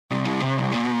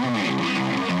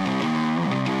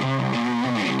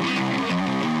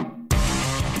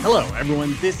Hello,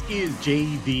 everyone. This is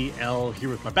JVL here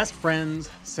with my best friends,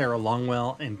 Sarah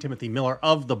Longwell and Timothy Miller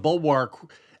of The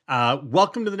Bulwark.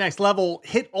 Welcome to the next level.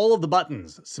 Hit all of the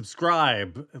buttons.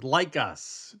 Subscribe, like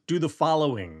us, do the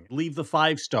following, leave the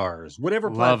 5 stars,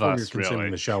 whatever platform you're consuming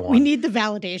the show on. We need the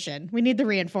validation. We need the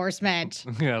reinforcement.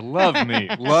 Yeah, love me.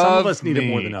 Some of us need it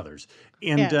more than others.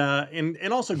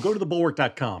 And also go to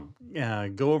thebulwark.com.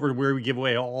 Go over to where we give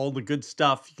away all the good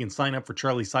stuff. You can sign up for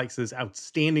Charlie Sykes's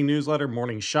outstanding newsletter,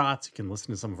 Morning Shots. You can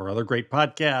listen to some of our other great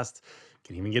podcasts. You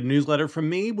can even get a newsletter from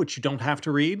me, which you don't have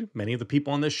to read. Many of the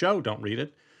people on this show don't read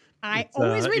it. I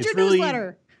always read your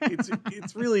newsletter.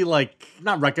 It's really like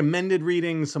not recommended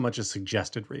reading so much as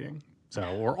suggested reading.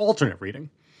 Or alternate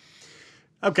reading.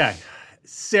 Okay.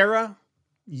 Sarah,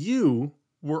 you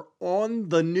were on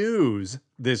the news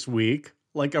this week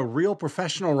like a real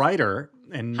professional writer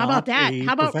and not a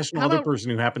professional other person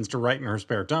who happens to write in her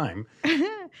spare time.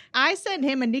 I sent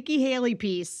him a Nikki Haley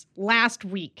piece last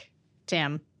week,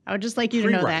 Tim. I would just like you to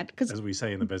know that. As we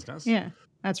say in the business. Yeah,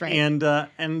 that's right. And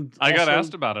I got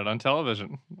asked about it on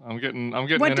television. I'm getting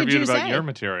interviewed about your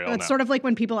material. It's sort of like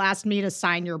when people asked me to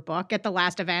sign your book at the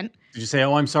last event. Did you say,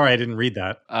 "Oh, I'm sorry, I didn't read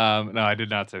that"? No, I did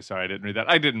not say sorry, I didn't read that.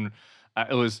 I didn't.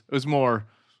 It was more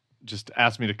just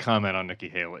ask me to comment on Nikki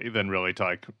Haley than really to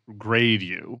like grade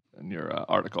you in your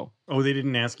article. Oh, they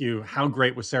didn't ask you how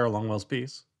great was Sarah Longwell's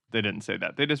piece? They didn't say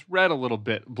that. They just read a little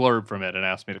bit blurb from it and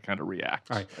asked me to kind of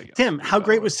react. All right. Tim, how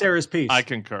great was Sarah's piece? I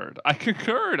concurred.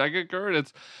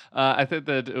 It's I think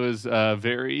that it was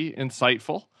very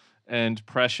insightful and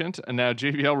prescient. And now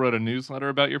JVL wrote a newsletter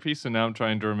about your piece, and now I'm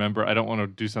trying to remember. I don't want to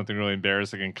do something really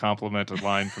embarrassing and compliment a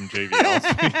line from JVL's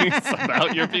piece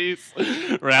about your piece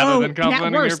rather than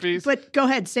complimenting your piece. But go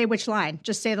ahead, say which line.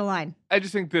 Just say the line. I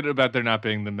just think that about there not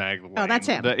being the mag lane. Oh, that's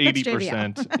him. The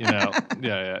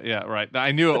 80%, yeah, right.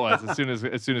 I knew it was as soon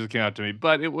as it came out to me.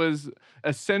 But it was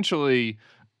essentially,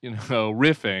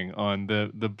 riffing on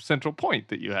the central point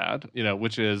that you had,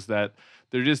 which is that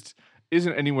there just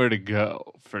isn't anywhere to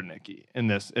go for Nikki in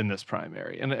this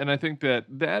primary. And I think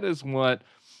that is what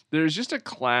there's just a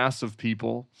class of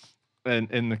people and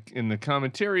in the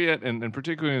commentariat and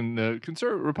particularly in the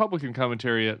Republican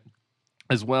commentariat,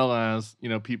 as well as,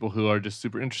 people who are just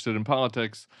super interested in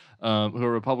politics, who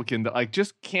are Republican, that like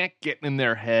just can't get in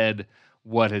their head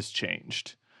what has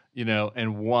changed,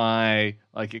 and why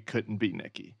like it couldn't be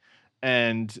Nikki.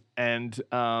 And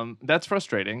that's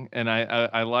frustrating. And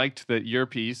I liked that your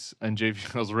piece and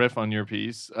JVL's riff on your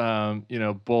piece,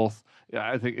 both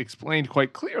I think explained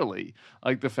quite clearly,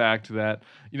 like the fact that,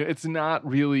 it's not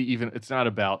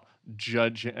about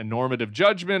a normative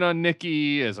judgment on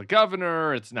Nikki as a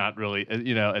governor. It's not really,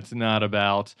 it's not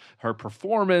about her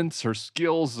performance, her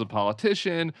skills as a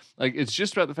politician. Like, it's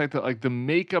just about the fact that like the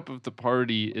makeup of the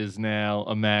party is now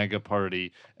a MAGA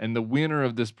party, and the winner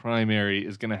of this primary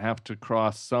is going to have to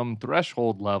cross some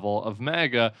threshold level of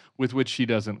MAGA with which she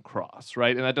doesn't cross,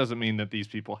 right? And that doesn't mean that these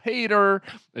people hate her.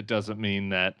 It doesn't mean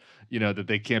that, that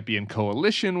they can't be in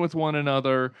coalition with one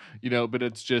another, but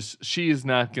it's just, she is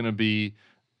not going to be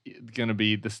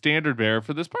the standard bearer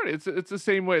for this party. It's the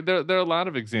same way. There are a lot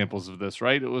of examples of this,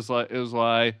 right? It was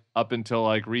like up until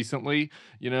like recently,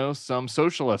 some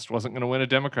socialist wasn't going to win a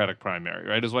Democratic primary,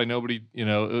 right? Is why nobody,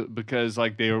 because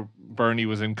like Bernie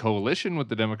was in coalition with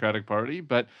the Democratic Party,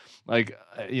 but like,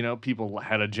 people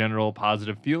had a general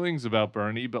positive feelings about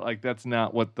Bernie, but like that's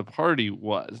not what the party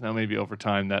was. Now maybe over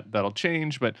time that'll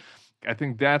change, but I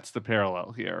think that's the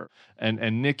parallel here.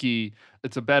 And Nikki,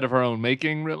 it's a bet of her own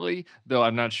making, really, though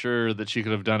I'm not sure that she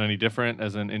could have done any different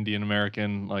as an Indian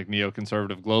American, like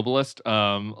neoconservative globalist.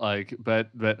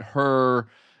 But her,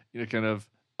 kind of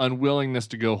unwillingness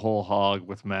to go whole hog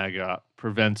with MAGA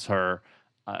prevents her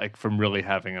from really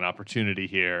having an opportunity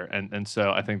here. And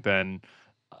so I think then,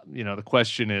 the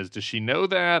question is, does she know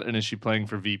that? And is she playing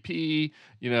for VP?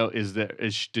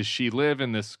 Does she live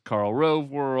in this Karl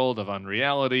Rove world of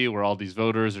unreality where all these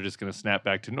voters are just going to snap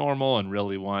back to normal and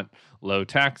really want low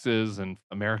taxes and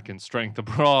American strength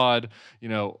abroad,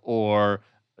 or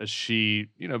is she,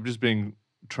 just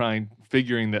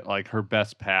figuring that like her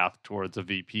best path towards a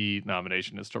VP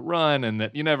nomination is to run, and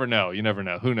that you never know,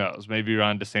 who knows? Maybe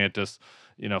Ron DeSantis,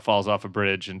 falls off a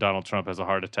bridge and Donald Trump has a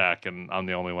heart attack and I'm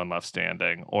the only one left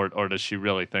standing, or does she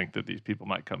really think that these people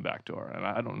might come back to her? And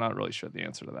I'm not really sure the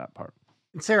answer to that part.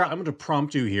 Sarah, I'm going to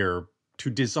prompt you here to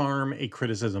disarm a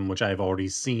criticism which I've already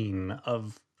seen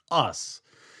of us,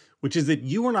 which is that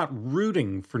you are not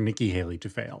rooting for Nikki Haley to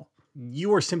fail.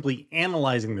 You are simply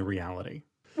analyzing the reality.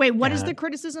 Wait, what is And- the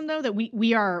criticism though? That we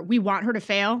want her to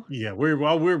fail? Yeah,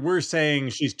 we're saying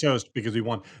she's toast because we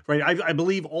want, right. I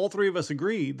believe all three of us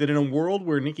agree that in a world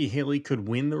where Nikki Haley could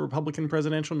win the Republican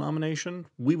presidential nomination,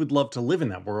 we would love to live in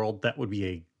that world. That would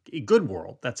be a good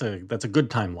world. That's a good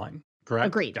timeline. Correct?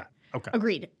 Agreed. Yeah. Okay.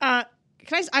 Agreed. I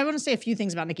want to say a few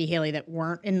things about Nikki Haley that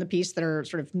weren't in the piece that are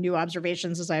sort of new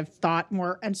observations as I've thought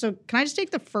more. And so can I just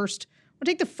take the first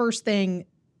thing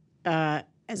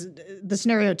as the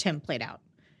scenario Tim played out.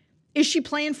 Is she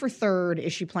playing for third?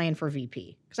 Is she playing for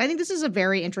VP? Because I think this is a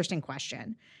very interesting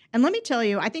question. And let me tell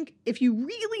you, I think if you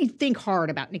really think hard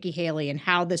about Nikki Haley and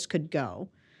how this could go,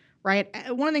 right?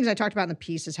 One of the things I talked about in the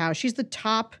piece is how she's the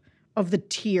top of the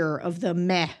tier of the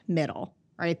meh middle,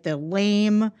 right? The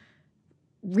lame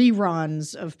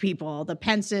reruns of people, the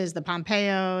Pences, the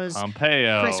Pompeos,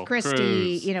 Chris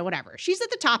Christie, Cruz. Whatever. She's at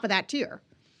the top of that tier.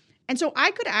 And so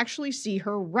I could actually see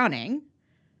her running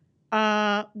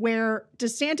where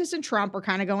DeSantis and Trump are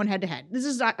kind of going head to head.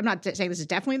 I'm not saying this is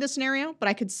definitely the scenario, but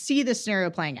I could see this scenario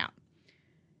playing out.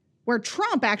 Where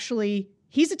Trump actually,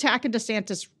 he's attacking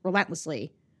DeSantis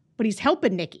relentlessly, but he's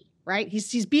helping Nikki, right?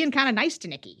 He's being kind of nice to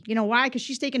Nikki. You know why? Because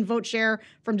she's taking vote share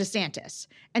from DeSantis.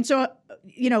 And so,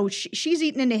 she's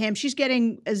eating into him. She's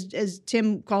getting, as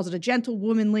Tim calls it, a gentle,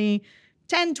 womanly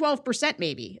 10, 12%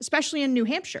 maybe, especially in New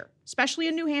Hampshire.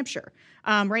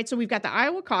 Right? So we've got the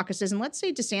Iowa caucuses, and let's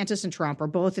say DeSantis and Trump are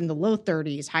both in the low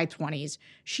 30s, high 20s.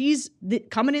 She's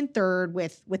coming in third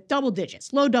with double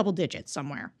digits, low double digits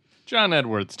somewhere. John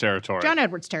Edwards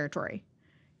territory.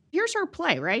 Here's her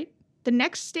play, right? The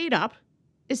next state up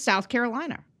is South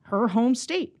Carolina, her home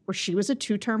state, where she was a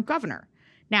 2-term governor.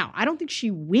 Now, I don't think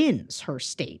she wins her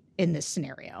state in this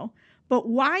scenario, but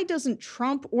why doesn't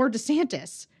Trump or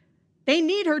DeSantis, they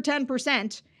need her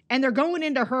 10%, and they're going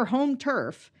into her home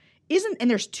turf,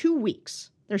 and there's 2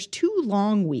 weeks. There's 2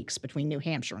 long weeks between New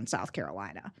Hampshire and South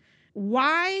Carolina.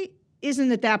 Why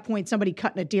isn't at that point somebody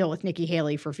cutting a deal with Nikki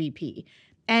Haley for VP?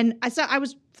 And I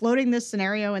was floating this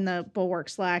scenario in the Bulwark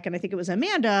Slack, and I think it was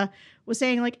Amanda was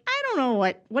saying, like, I don't know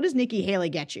what does Nikki Haley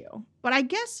get you? But I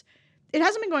guess it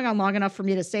hasn't been going on long enough for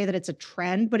me to say that it's a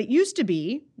trend, but it used to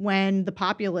be when the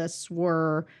populists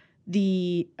were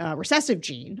the recessive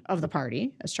gene of the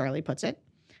party, as Charlie puts it,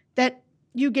 that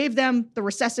you gave them the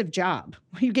recessive job.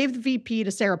 You gave the VP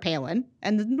to Sarah Palin,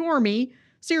 and the normie,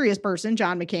 serious person,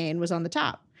 John McCain, was on the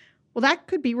top. Well, that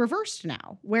could be reversed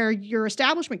now, where your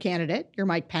establishment candidate, your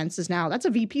Mike Pence, that's a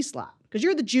VP slot, because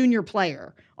you're the junior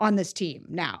player on this team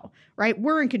now, right?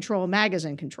 We're in control, MAGA's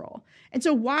in control. And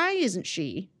so why isn't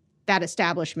she that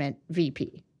establishment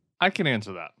VP? I can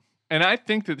answer that. And I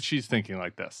think that she's thinking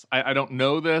like this. I don't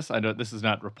know this. This is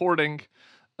not reporting.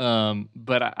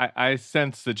 But I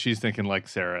sense that she's thinking like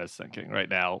Sarah is thinking right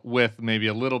now, with maybe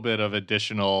a little bit of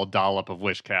additional dollop of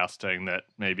wish casting that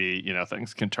maybe,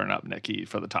 things can turn up Nikki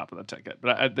for the top of the ticket.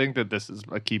 But I think that this is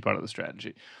a key part of the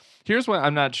strategy. Here's why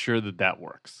I'm not sure that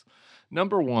works.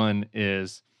 Number one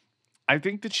is I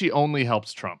think that she only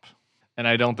helps Trump, and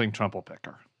I don't think Trump will pick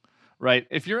her. Right?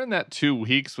 If you're in that 2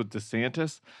 weeks with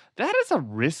DeSantis, that is a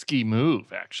risky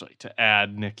move, actually, to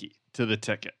add Nikki to the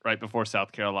ticket right before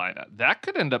South Carolina. That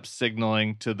could end up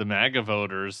signaling to the MAGA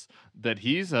voters that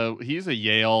he's a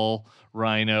Yale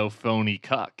rhino phony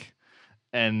cuck,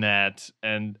 and that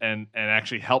and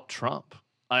actually help Trump.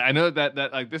 I know that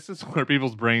like this is where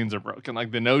people's brains are broken. Like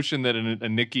the notion that a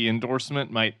Nikki endorsement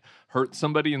might hurt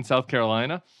somebody in South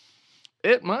Carolina,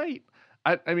 it might.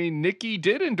 I mean, Nikki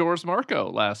did endorse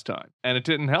Marco last time, and it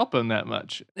didn't help him that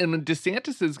much. And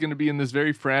DeSantis is going to be in this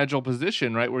very fragile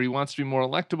position, right, where he wants to be more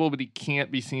electable, but he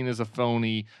can't be seen as a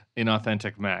phony,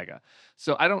 inauthentic MAGA.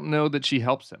 So I don't know that she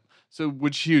helps him. So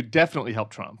would she definitely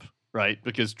help Trump, right?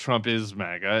 Because Trump is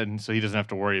MAGA, and so he doesn't have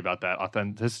to worry about that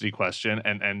authenticity question,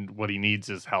 and what he needs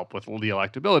is help with the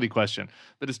electability question.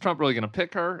 But is Trump really going to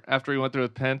pick her after he went through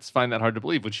with Pence? Find that hard to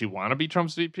believe. Would she want to be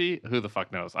Trump's VP? Who the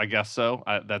fuck knows? I guess so.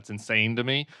 That's insane to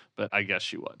me, but I guess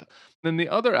she would. Then the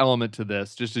other element to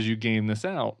this, just as you game this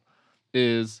out,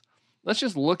 is let's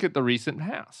just look at the recent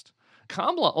past.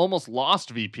 Kamala almost lost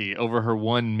VP over her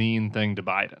one mean thing to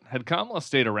Biden. Had Kamala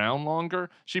stayed around longer,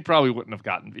 she probably wouldn't have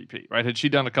gotten VP, right? Had she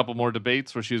done a couple more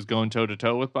debates where she was going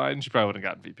toe-to-toe with Biden, she probably wouldn't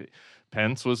have gotten VP.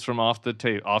 Pence was from off the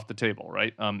table,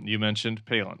 right? You mentioned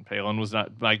Palin. Palin was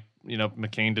not, like,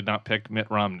 McCain did not pick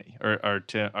Mitt Romney or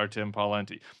Tim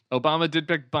Pawlenty. Obama did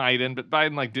pick Biden, but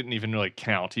Biden, didn't even really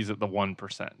count. He's at the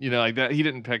 1%. Like that. He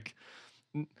didn't pick...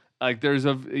 Like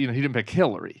he didn't pick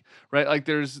Hillary, right? Like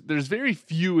there's very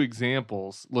few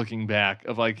examples looking back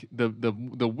of like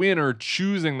the winner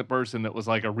choosing the person that was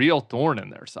like a real thorn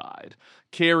in their side.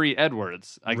 Carrie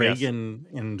Edwards, I guess. Reagan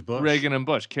and Bush. Reagan and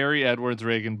Bush. Carrie Edwards,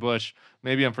 Reagan, Bush.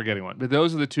 Maybe I'm forgetting one, but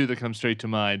those are the two that come straight to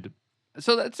mind.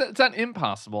 So it's not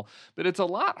impossible, but it's a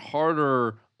lot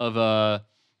harder of a,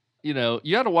 you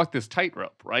got to walk this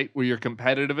tightrope, right? Where you're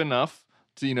competitive enough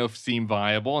to, seem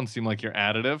viable and seem like you're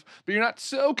additive, but you're not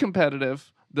so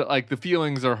competitive that like the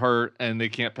feelings are hurt and they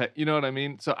can't pay, you know what I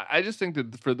mean? So I just think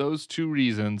that for those two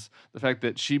reasons, the fact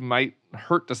that she might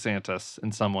hurt DeSantis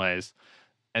in some ways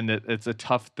and that it's a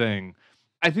tough thing,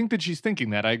 I think that she's thinking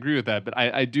that. I agree with that, but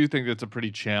I do think that's a pretty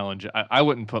challenge. I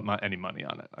wouldn't put any money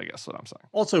on it, I guess what I'm saying.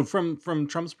 Also, from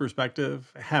Trump's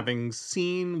perspective, having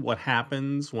seen what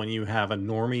happens when you have a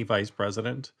normie vice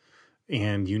president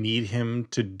and you need him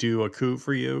to do a coup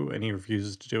for you and he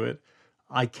refuses to do it,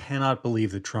 I cannot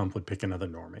believe that Trump would pick another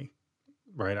normie,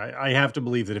 right? I have to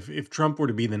believe that if Trump were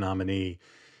to be the nominee,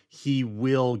 he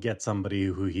will get somebody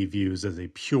who he views as a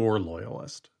pure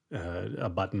loyalist. A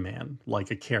button man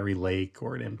like a Carrie Lake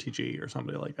or an MTG or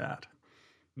somebody like that.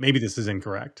 Maybe this is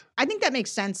incorrect. I think that makes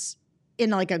sense in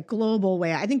like a global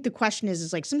way. I think the question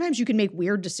is like sometimes you can make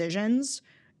weird decisions.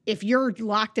 If you're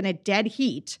locked in a dead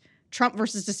heat, Trump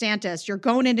versus DeSantis, you're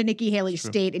going into Nikki Haley's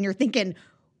state and you're thinking,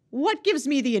 what gives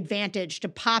me the advantage to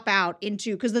pop out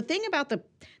into, because the thing about this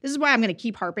is why I'm going to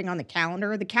keep harping on the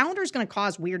calendar. The calendar is going to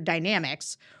cause weird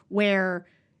dynamics where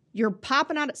you're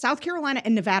popping out. South Carolina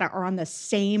and Nevada are on the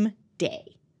same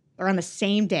day. They're on the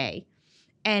same day.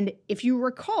 And if you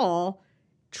recall,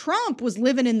 Trump was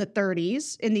living in the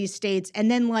 30s in these states and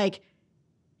then like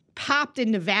popped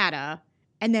in Nevada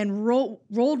and then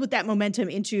rolled with that momentum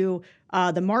into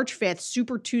the March 5th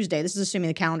Super Tuesday. This is assuming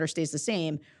the calendar stays the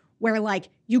same, where like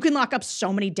you can lock up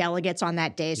so many delegates on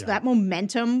that day. So that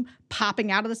momentum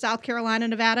popping out of the South Carolina,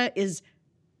 Nevada is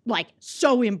like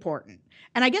so important.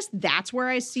 And I guess that's where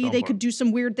I see they could do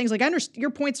some weird things. Like I understand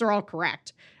your points are all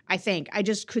correct. I think I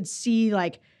just could see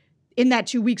like in that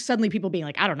 2 weeks, suddenly people being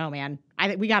like, I don't know, man,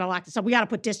 we got to lock this up. We got to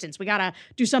put distance. We got to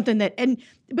do something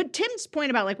but Tim's point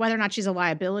about like whether or not she's a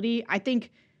liability, I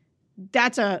think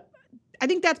that's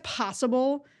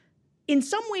possible. In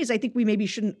some ways, I think we maybe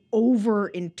shouldn't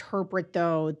over-interpret,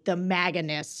 though, the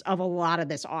MAGA-ness of a lot of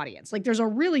this audience. Like, there's a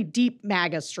really deep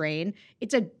MAGA strain.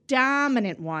 It's a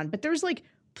dominant one, but there's, like,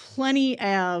 plenty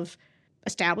of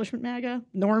establishment MAGA,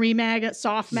 normie MAGA,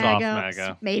 soft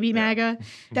MAGA, maybe MAGA,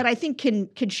 that I think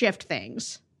can shift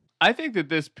things. I think that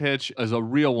this pitch is a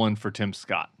real one for Tim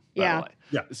Scott, by the way.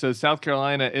 Yeah. So South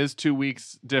Carolina is 2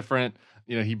 weeks different.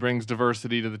 He brings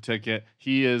diversity to the ticket.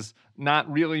 He is not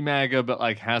really MAGA, but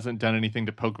like hasn't done anything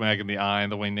to poke MAGA in the eye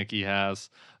the way Nikki has.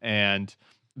 And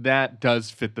that does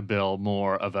fit the bill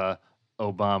more of a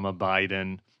Obama,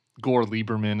 Biden. Gore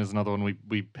Lieberman is another one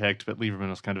we picked, but Lieberman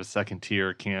was kind of a second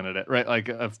tier candidate, right? Like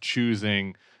of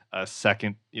choosing a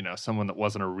second, someone that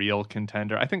wasn't a real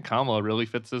contender. I think Kamala really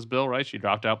fits this bill, right? She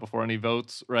dropped out before any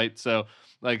votes, right? So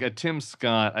like a Tim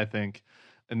Scott, I think,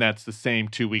 and that's the same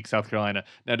 2 weeks South Carolina.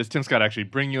 Now, does Tim Scott actually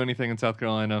bring you anything in South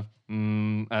Carolina?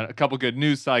 A couple good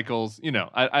news cycles.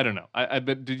 I don't know.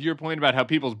 But did your point about how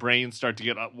people's brains start to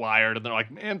get wired and they're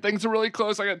like, man, things are really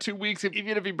close. I got 2 weeks.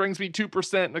 Even if he brings me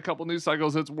 2% in a couple news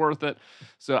cycles, it's worth it.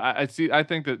 So I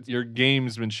think that your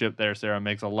gamesmanship there, Sarah,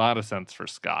 makes a lot of sense for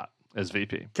Scott as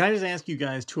VP. Can I just ask you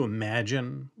guys to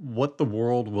imagine what the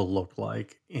world will look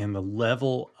like and the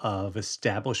level of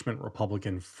establishment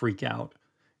Republican freak out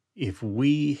if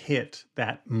we hit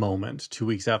that moment 2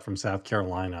 weeks out from South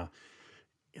Carolina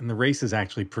and the race is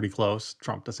actually pretty close,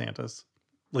 Trump DeSantis?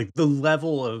 Like the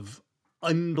level of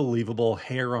unbelievable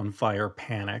hair on fire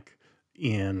panic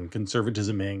in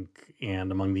Conservatism Inc. and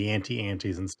among the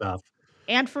anti-antis and stuff.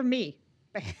 And for me.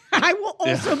 I will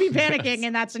also be panicking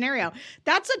in that scenario.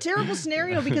 That's a terrible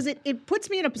scenario because it puts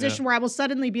me in a position where I will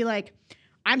suddenly be like,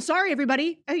 I'm sorry,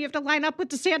 everybody. You have to line up with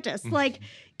DeSantis. Like,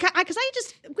 because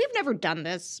we've never done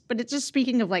this, but it's just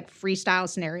speaking of like freestyle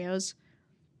scenarios.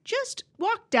 Just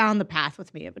walk down the path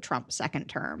with me of a Trump second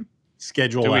term.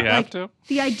 Schedule Do we out. have to?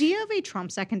 The idea of a Trump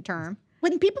second term,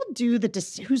 when people do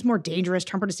who's more dangerous,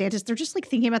 Trump or DeSantis, they're just like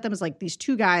thinking about them as like these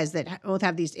two guys that both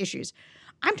have these issues.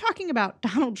 I'm talking about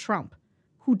Donald Trump,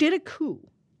 who did a coup,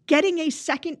 getting a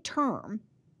second term,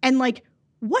 and like,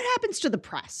 what happens to the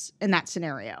press in that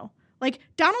scenario? Like,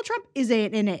 Donald Trump is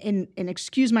in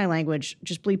excuse my language,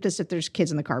 just bleep this if there's kids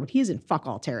in the car, but he is in fuck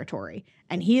all territory.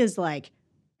 And he is like,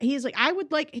 I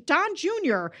would like, Don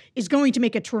Jr. is going to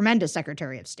make a tremendous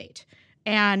Secretary of State.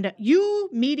 And you,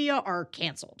 media, are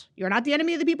canceled. You're not the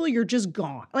enemy of the people. You're just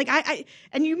gone. Like,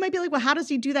 and you might be like, well, how does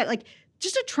he do that? Like,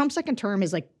 just a Trump second term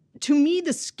is like to me,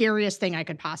 the scariest thing I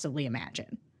could possibly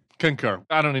imagine. Concur.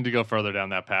 I don't need to go further down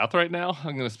that path right now.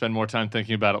 I'm going to spend more time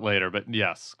thinking about it later. But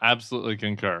yes, absolutely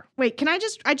concur. Wait, can I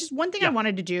just one thing I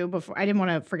wanted to do before, I didn't want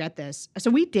to forget this.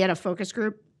 So we did a focus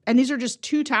group, and these are just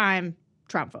 2-time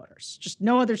Trump voters, just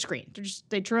no other screen.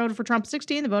 They voted for Trump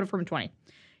 16, they voted for him 20.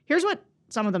 Here's what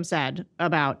some of them said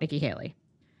about Nikki Haley.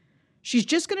 She's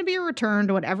just going to be a return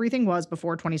to what everything was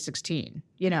before 2016.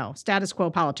 Status quo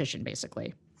politician,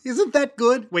 basically. Isn't that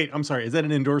good? Wait, I'm sorry. Is that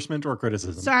an endorsement or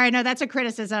criticism? Sorry, no, that's a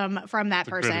criticism from that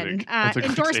person.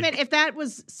 Endorsement, if that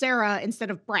was Sarah instead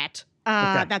of Brett,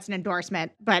 that's an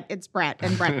endorsement. But it's Brett,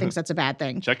 and Brett thinks that's a bad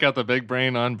thing. Check out the big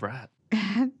brain on Brett.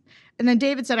 And then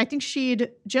David said, I think she'd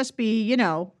just be,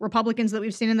 Republicans that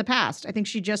we've seen in the past. I think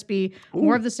she'd just be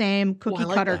more of the same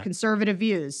cookie-cutter conservative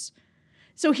views.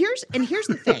 So here's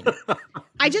the thing.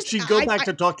 She'd go back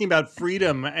to talking about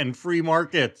freedom and free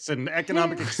markets and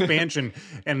economic expansion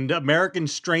and American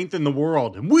strength in the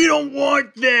world. And we don't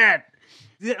want that.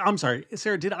 I'm sorry,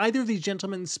 Sarah, did either of these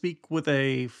gentlemen speak with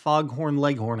a foghorn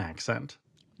leghorn accent?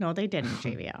 No, they didn't,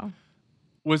 JVL.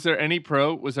 Was there any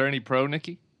pro,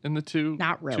 Nikki, in the two?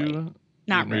 Not really.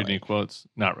 Not really. Read any quotes?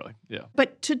 Not really, yeah.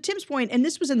 But to Tim's point, and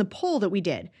this was in the poll that we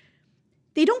did,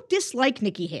 they don't dislike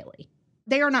Nikki Haley.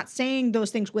 They are not saying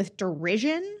those things with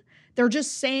derision. They're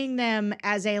just saying them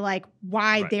as a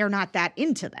why they're not that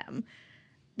into them.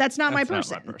 That's not my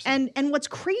person. And what's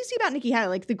crazy about Nikki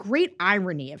Haley, the great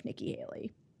irony of Nikki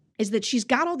Haley, is that she's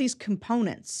got all these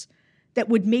components that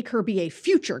would make her be a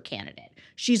future candidate.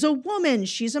 She's a woman.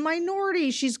 She's a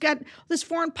minority. She's got this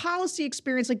foreign policy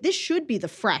experience. This should be the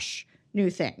fresh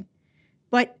new thing.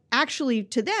 But actually,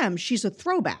 to them, she's a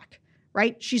throwback.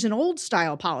 Right? She's an old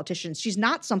style politician. She's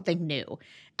not something new.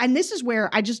 And this is where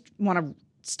I just want to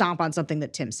stomp on something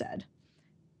that Tim said.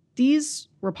 These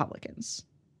Republicans,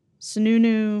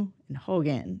 Sununu and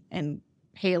Hogan and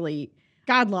Haley,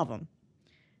 God love them,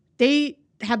 they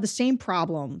have the same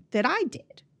problem that I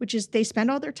did, which is they spend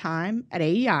all their time at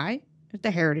AEI, at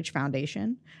the Heritage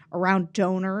Foundation, around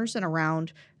donors and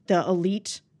around the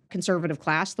elite conservative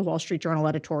class, the Wall Street Journal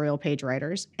editorial page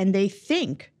writers, and they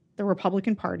think the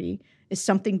Republican Party is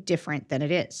something different than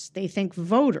it is. They think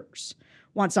voters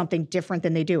want something different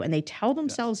than they do, and they tell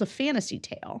themselves a fantasy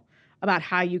tale about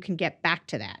how you can get back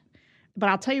to that. But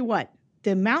I'll tell you what,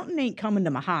 the mountain ain't coming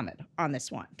to Muhammad on this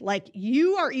one.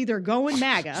 You are either going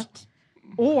MAGA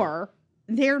or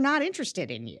they're not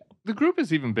interested in you. The group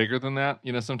is even bigger than that.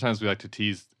 Sometimes we like to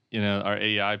tease, our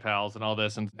AEI pals and all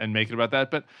this and make it about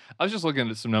that. But I was just looking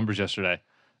at some numbers yesterday,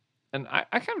 and I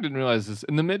kind of didn't realize this.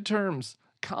 In the midterms,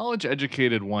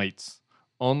 college-educated whites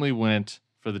only went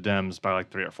for the Dems by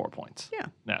 3 or 4 points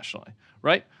nationally,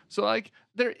 right? So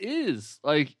there is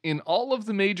in all of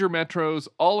the major metros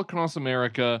all across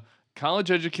America,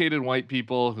 college-educated white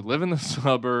people who live in the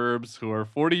suburbs, who are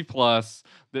 40 plus,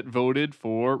 that voted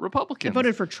for Republicans. They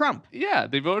voted for Trump. Yeah,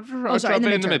 they voted for Trump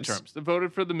in the midterms. They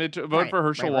voted for for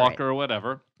Herschel Walker or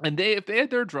whatever. And if they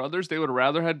had their druthers, they would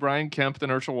rather had Brian Kemp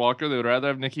than Herschel Walker. They would rather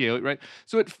have Nikki Haley, right?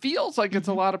 So it feels like it's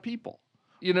a lot of people.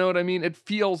 You know what I mean? It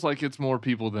feels like it's more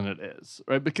people than it is,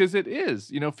 right? Because it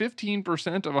is.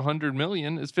 15% of 100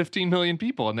 million is 15 million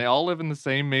people, and they all live in the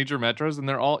same major metros, and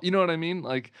they're all, you know what I mean?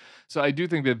 So I do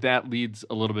think that leads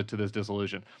a little bit to this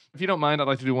disillusion. If you don't mind, I'd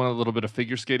like to do a little bit of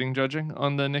figure skating judging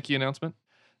on the Nikki announcement.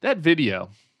 That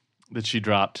video that she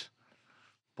dropped,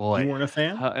 boy. You weren't a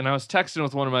fan? And I was texting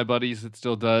with one of my buddies that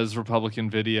still does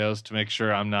Republican videos to make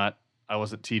sure I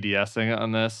wasn't TDSing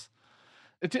on this.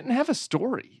 It didn't have a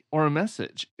story or a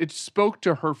message. It spoke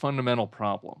to her fundamental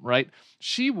problem, right?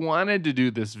 She wanted to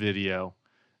do this video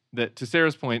that, to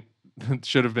Sarah's point,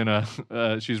 should have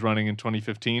been she's running in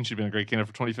 2015. She'd been a great candidate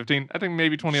for 2015. I think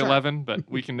maybe 2011, sure.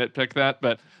 But we can nitpick that.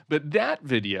 But that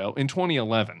video in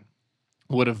 2011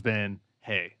 would have been,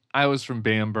 hey, I was from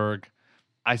Bamberg.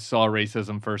 I saw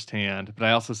racism firsthand, but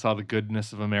I also saw the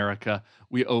goodness of America.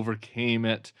 We overcame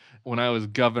it. When I was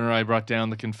governor, I brought down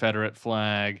the Confederate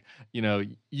flag.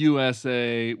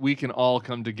 USA, we can all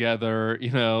come together.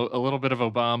 A little bit of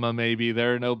Obama, maybe.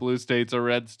 There are no blue states or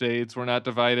red states. We're not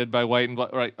divided by white and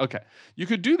black. Right, okay. You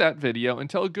could do that video and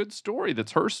tell a good story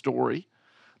that's her story,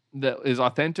 that is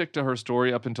authentic to her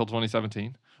story up until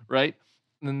 2017, right?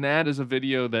 And that is a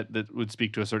video that would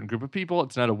speak to a certain group of people.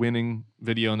 It's not a winning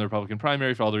video in the Republican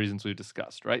primary for all the reasons we've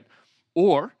discussed, right?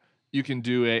 Or you can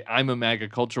do I'm a MAGA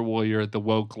culture warrior, the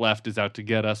woke left is out to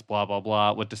get us, blah, blah,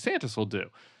 blah, what DeSantis will do.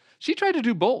 She tried to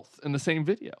do both in the same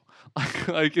video.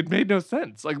 It made no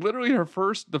sense. Literally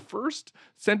the first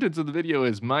sentence of the video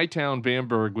is, my town,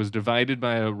 Bamberg, was divided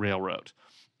by a railroad,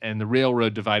 and the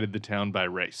railroad divided the town by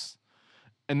race.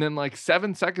 And then like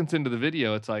 7 seconds into the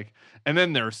video, it's like, and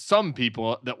then there's some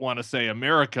people that want to say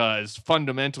America is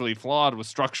fundamentally flawed with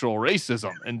structural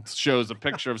racism, and shows a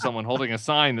picture of someone holding a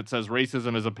sign that says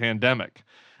racism is a pandemic.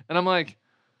 And I'm like,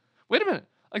 wait a minute.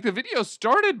 Like the video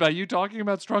started by you talking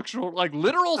about structural, like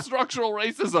literal structural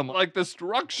racism. Like the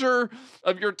structure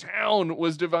of your town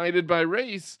was divided by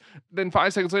race. Then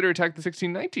 5 seconds later, attacked the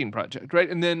 1619 Project, right?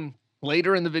 And then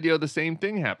later in the video, the same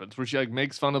thing happens where she like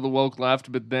makes fun of the woke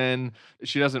left, but then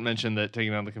she doesn't mention that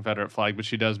taking down the Confederate flag, but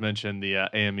she does mention the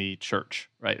AME church,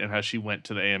 right? And how she went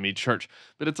to the AME church.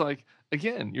 But it's like,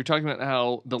 again, you're talking about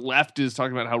how the left is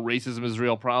talking about how racism is a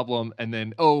real problem. And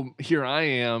then, oh, here I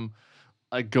am,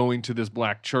 like going to this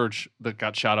black church that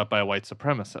got shot up by a white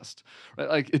supremacist, right?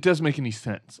 Like it doesn't make any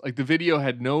sense. Like the video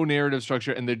had no narrative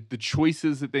structure, and the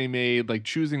choices that they made, like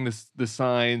choosing the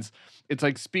signs, it's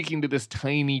like speaking to this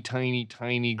tiny, tiny,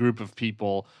 tiny group of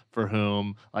people for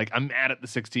whom, like, I'm mad at the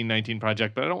 1619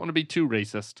 Project, but I don't want to be too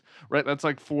racist, right? That's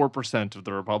like 4% of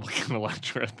the Republican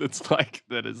electorate that's like,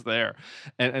 that is there.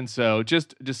 And so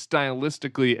just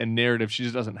stylistically and narrative, she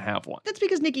just doesn't have one. That's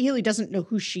because Nikki Haley doesn't know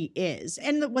who she is.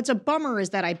 And what's a bummer is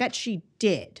that I bet she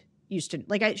did used to,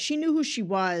 like, she knew who she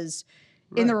was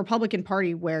in the Republican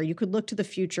Party, where you could look to the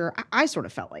future. I sort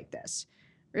of felt like this.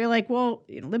 Where you're like, well,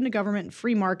 limited government and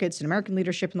free markets and American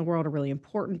leadership in the world are really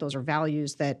important. Those are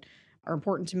values that are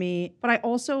important to me. But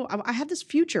I have this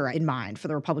future in mind for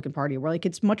the Republican Party where like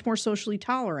it's much more socially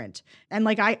tolerant. And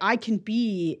like I can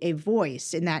be a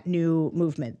voice in that new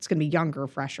movement. It's going to be younger,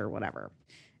 fresher, whatever.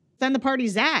 Then the party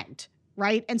zagged,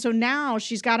 right? And so now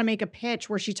she's got to make a pitch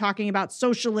where she's talking about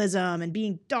socialism and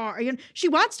being dark. She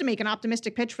wants to make an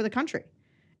optimistic pitch for the country,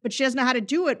 but she doesn't know how to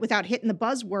do it without hitting the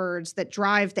buzzwords that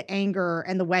drive the anger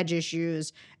and the wedge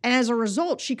issues. And as a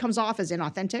result, she comes off as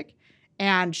inauthentic,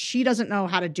 and she doesn't know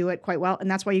how to do it quite well. And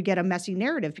that's why you get a messy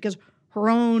narrative, because her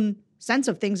own sense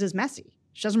of things is messy.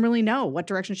 She doesn't really know what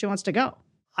direction she wants to go.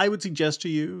 I would suggest to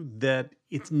you that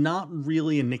it's not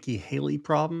really a Nikki Haley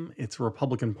problem. It's a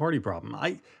Republican Party problem.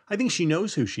 I think she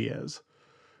knows who she is.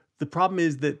 The problem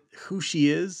is that who she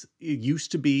is, it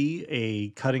used to be a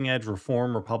cutting edge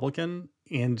reform Republican,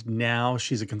 and now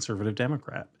she's a conservative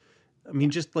Democrat. I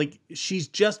mean, just like she's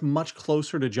just much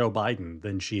closer to Joe Biden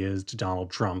than she is to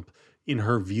Donald Trump in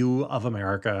her view of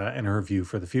America and her view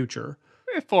for the future.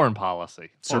 Foreign policy.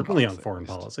 Certainly on foreign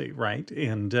policy, right?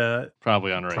 And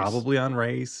probably on race. Probably on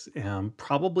race.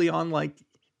 Probably on like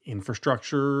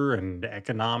infrastructure and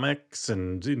economics,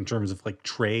 and in terms of like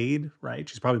trade, right?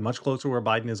 She's probably much closer where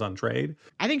Biden is on trade.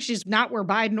 I think she's not where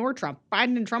Biden or Trump.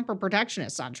 Biden and Trump are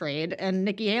protectionists on trade, and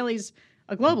Nikki Haley's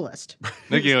a globalist.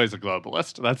 Nikki Haley's a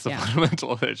globalist. That's the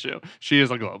fundamental issue. She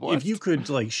is a globalist. If you could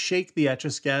like shake the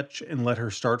Etch-a-Sketch and let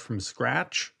her start from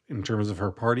scratch in terms of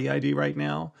her party ID right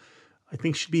now, I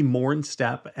think she'd be more in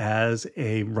step as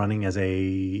running as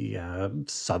a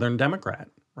Southern Democrat,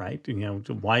 right?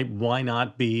 Why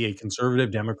not be a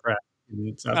conservative Democrat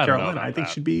in South Carolina? I think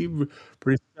she'd be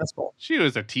pretty successful. She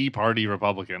was a Tea Party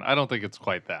Republican. I don't think it's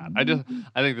quite that. I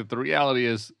think that the reality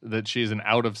is that she's an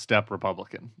out of step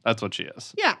Republican. That's what she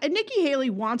is. Yeah, and Nikki Haley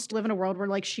wants to live in a world where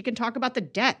like she can talk about the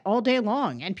debt all day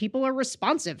long, and people are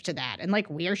responsive to that, and like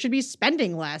we should be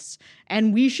spending less,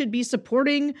 and we should be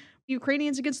supporting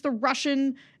Ukrainians against the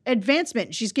Russian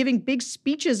advancement. She's giving big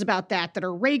speeches about that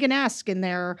are Reagan-esque, and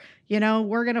they're,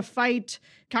 we're going to fight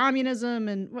communism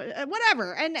and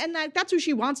whatever. And that's who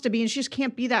she wants to be. And she just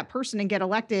can't be that person and get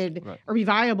elected or be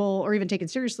viable or even taken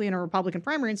seriously in a Republican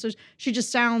primary. And so she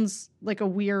just sounds like a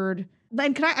weird.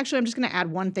 Then I'm just going to add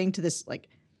one thing to this. Like,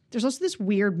 there's also this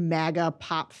weird MAGA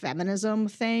pop feminism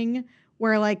thing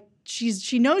where like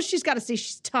she knows she's got to say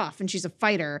she's tough and she's a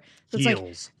fighter. So it's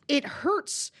like it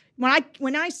hurts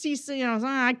when I see,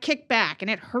 I kick back, and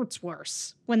it hurts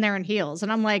worse when they're in heels.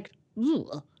 And I'm like,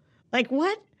 ugh. Like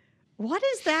what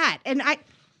is that? And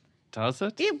does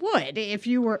it? It would if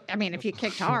you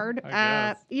kicked hard.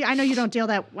 I know you don't deal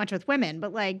that much with women,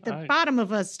 but like the bottom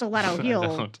of a stiletto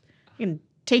heel, you can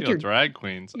take your drag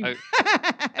queens.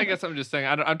 I guess I'm just saying,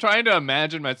 I'm trying to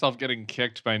imagine myself getting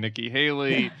kicked by Nikki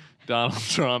Haley, Donald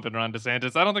Trump, and Ron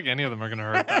DeSantis. I don't think any of them are going to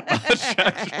hurt that much,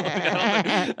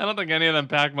 actually. I don't think any of them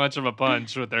pack much of a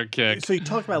punch with their kick. So you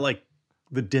talk about like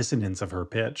the dissonance of her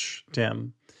pitch,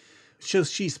 Tim. So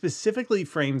she specifically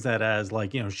frames that as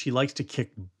like, she likes to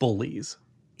kick bullies.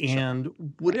 And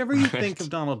whatever you think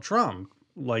of Donald Trump,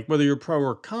 like whether you're pro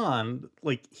or con,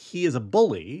 like he is a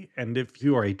bully. And if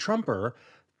you are a Trumper,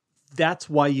 that's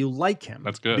why you like him.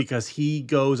 That's good. Because he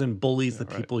goes and bullies the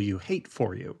people you hate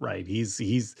for you, right?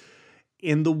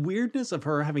 In the weirdness of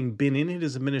her having been in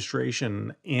his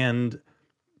administration and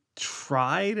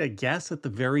tried, I guess, at the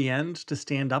very end to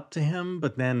stand up to him,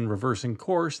 but then reversing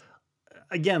course.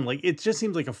 Again, like it just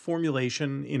seems like a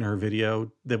formulation in her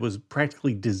video that was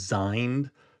practically designed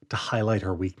to highlight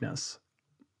her weakness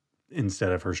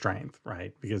instead of her strength,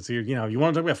 right? Because you know, you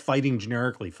want to talk about fighting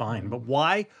generically, fine, but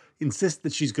why insist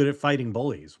that she's good at fighting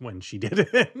bullies when she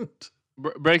didn't?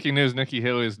 Breaking news: Nikki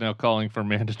Haley is now calling for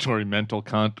mandatory mental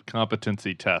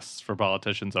competency tests for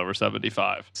politicians over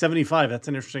 75. 75, that's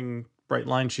an interesting bright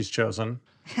line she's chosen.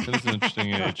 It's an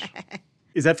interesting age.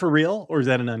 Is that for real or is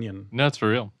that an onion? No, it's for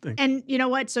real. And you know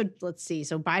what? So let's see.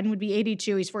 So Biden would be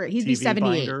 82. He'd be TV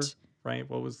 78. binder, right?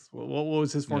 What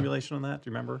was his formulation on that? Do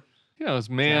you remember? Yeah, it was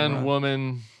man, Camera.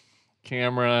 woman,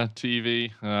 camera,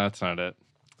 TV. That's not it.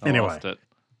 I Anyway. lost it.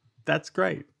 That's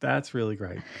great. That's really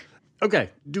great. Okay.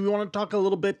 Do we want to talk a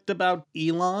little bit about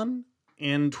Elon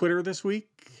and Twitter this week?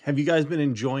 Have you guys been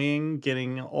enjoying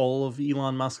getting all of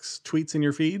Elon Musk's tweets in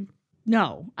your feed?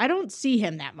 No, I don't see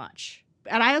him that much.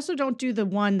 And I also don't do the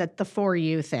one that the For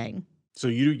You thing. So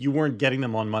you weren't getting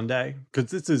them on Monday?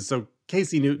 Because so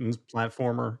Casey Newton's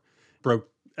platformer broke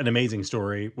an amazing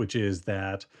story, which is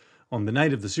that on the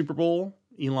night of the Super Bowl,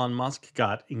 Elon Musk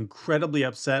got incredibly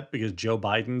upset because Joe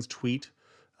Biden's tweet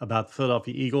about the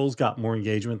Philadelphia Eagles got more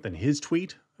engagement than his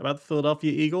tweet about the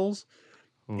Philadelphia Eagles.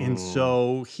 And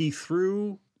so he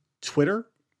threw Twitter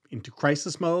into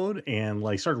crisis mode and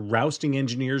like started rousting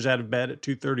engineers out of bed at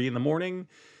 2:30 in the morning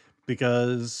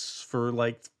because for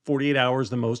like 48 hours,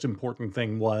 the most important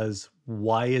thing was,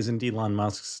 why isn't Elon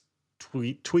Musk's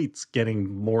tweets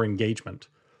getting more engagement?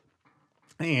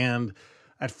 And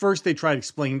at first they tried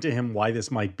explaining to him why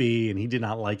this might be, and he did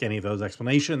not like any of those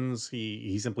explanations.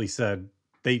 He simply said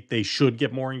they should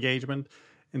get more engagement.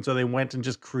 And so they went and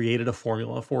just created a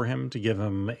formula for him to give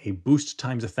him a boost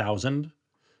times 1,000.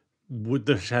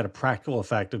 This had a practical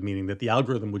effect of meaning that the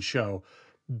algorithm would show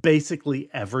basically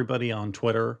everybody on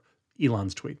Twitter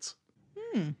Elon's tweets.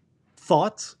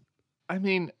 Thoughts? I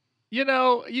mean, you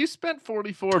know, you spent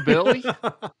 44 billy.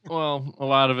 Well, a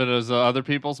lot of it is other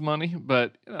people's money,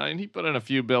 but you know, and he put in a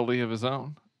few billy of his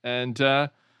own. And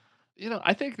you know,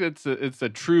 I think it's a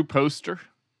true poster,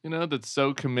 you know, that's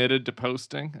so committed to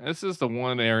posting. This is the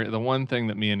one thing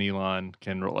that me and Elon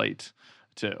can relate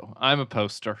to. I'm a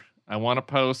poster. I want to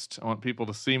post. I want people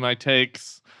to see my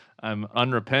takes. I'm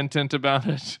unrepentant about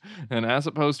it. And as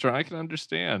a poster, I can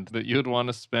understand that you'd want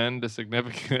to spend a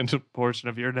significant portion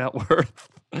of your net worth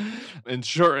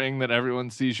ensuring that everyone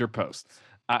sees your posts.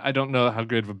 I don't know how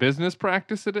good of a business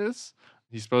practice it is.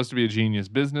 He's supposed to be a genius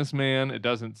businessman. It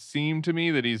doesn't seem to me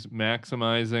that he's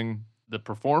maximizing the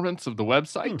performance of the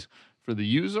website for the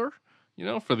user, you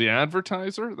know, for the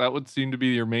advertiser. That would seem to be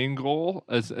your main goal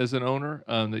as an owner,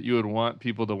 that you would want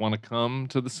people to want to come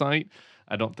to the site.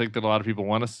 I don't think that a lot of people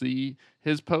want to see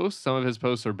his posts. Some of his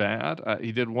posts are bad.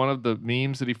 He did one of the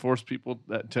memes that he forced people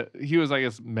he was, I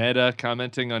guess, meta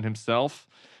commenting on himself,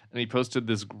 and he posted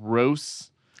this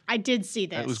gross. I did see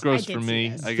this. It was gross for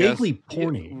me, I guess. Vaguely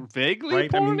porny. Vaguely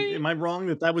right? porny? I mean, am I wrong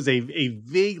that was a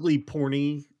vaguely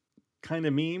porny kind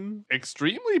of meme?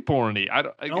 Extremely porny.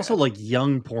 And also like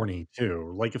young porny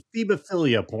too, like a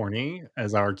phebophilia porny,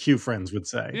 as our Q friends would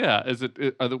say. Yeah,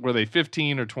 were they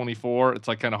 15 or 24? It's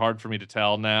like kind of hard for me to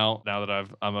tell now that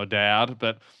I'm a dad,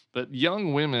 but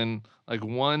young women, like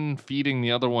one feeding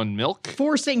the other one milk,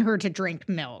 forcing her to drink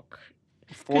milk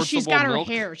because she's got her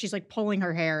hair. She's like pulling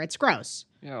her hair. It's gross.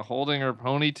 Yeah, holding her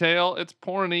ponytail. It's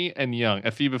porny and young.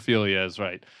 Ephebophilia is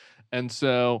right, and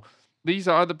so. These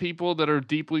are the people that are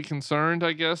deeply concerned,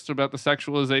 I guess, about the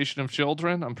sexualization of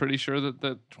children. I'm pretty sure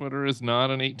that Twitter is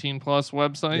not an 18-plus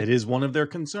website. It is one of their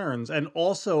concerns. And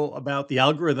also about the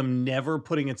algorithm never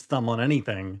putting its thumb on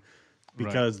anything.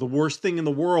 Because the worst thing in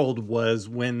the world was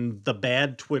when the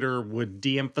bad Twitter would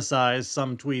de-emphasize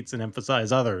some tweets and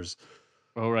emphasize others.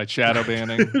 Oh, right. Shadow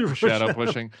banning, shadow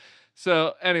pushing.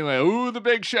 So anyway, the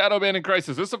big shadow banning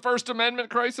crisis. This is a First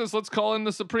Amendment crisis. Let's call in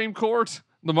the Supreme Court.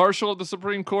 The marshal of the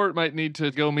Supreme Court might need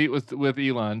to go meet with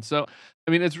Elon. So,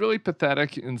 I mean, it's really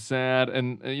pathetic and sad.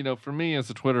 And, you know, for me as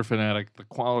a Twitter fanatic, the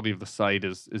quality of the site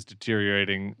is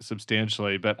deteriorating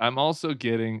substantially. But I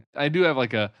do have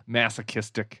like a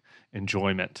masochistic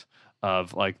enjoyment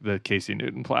of like the Casey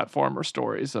Newton platformer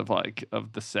stories of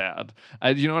the sad.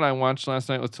 You know what I watched last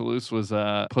night with Toulouse was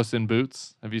Puss in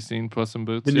Boots. Have you seen Puss in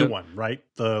Boots? The new one, right?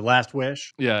 The Last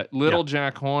Wish. Yeah,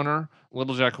 Jack Horner.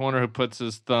 Little Jack Horner, who puts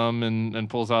his thumb and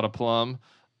pulls out a plum,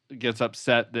 gets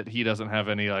upset that he doesn't have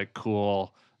any like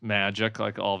cool magic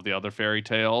like all of the other fairy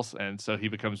tales. And so he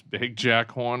becomes Big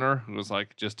Jack Horner, who was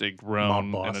like just a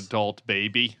grown and adult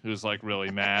baby who's like really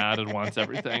mad and wants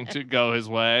everything to go his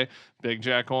way. Big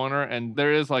Jack Horner. And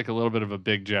there is like a little bit of a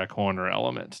Big Jack Horner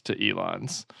element to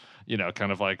Elon's,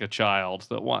 kind of like a child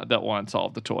that wants all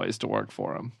of the toys to work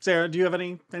for him. Sarah, do you have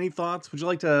any thoughts? Would you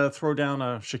like to throw down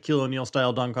a Shaquille O'Neal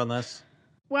style dunk on this?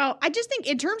 Well, I just think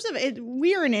in terms of it,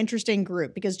 we are an interesting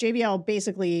group because JBL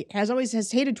basically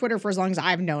has hated Twitter for as long as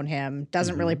I've known him,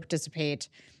 doesn't really participate.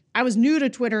 I was new to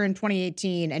Twitter in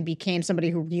 2018 and became somebody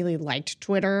who really liked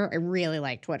Twitter. I really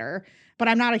like Twitter, but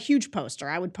I'm not a huge poster.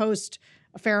 I would post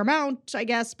a fair amount, I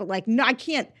guess, but like, no, I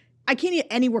can't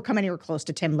come anywhere close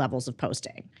to Tim levels of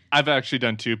posting. I've actually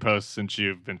done 2 posts since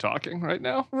you've been talking right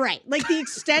now. Right. Like the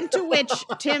extent to which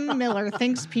Tim Miller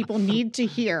thinks people need to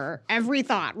hear every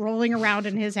thought rolling around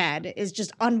in his head is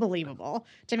just unbelievable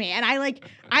to me. And I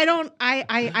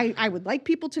would like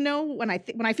people to know when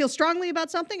I feel strongly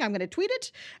about something, I'm going to tweet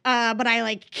it. But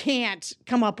I can't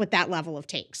come up with that level of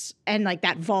takes and like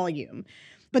that volume.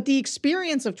 But the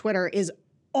experience of Twitter is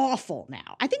awful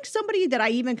now. I think somebody that I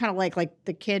even kind of like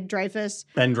the kid Dreyfus.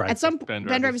 Ben Dreyfus. Ben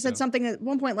Dreyfus said something at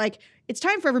one point like, it's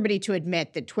time for everybody to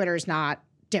admit that Twitter's not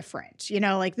different.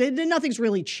 Nothing's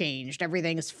really changed.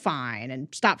 Everything is fine and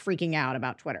stop freaking out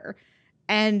about Twitter.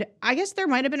 And I guess there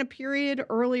might have been a period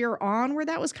earlier on where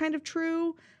that was kind of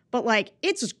true. But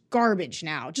it's garbage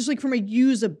now. Just from a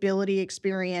usability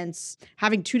experience,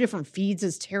 having 2 different feeds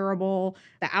is terrible.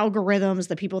 The algorithms,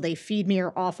 the people they feed me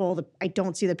are awful. I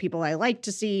don't see the people I like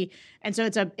to see. And so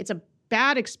it's a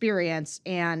bad experience.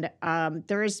 And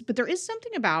there is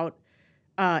something about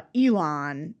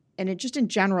Elon and it just in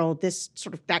general, this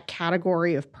sort of that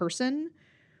category of person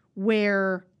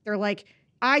where they're like,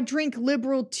 I drink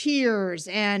liberal tears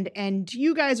and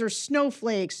you guys are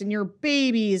snowflakes and you're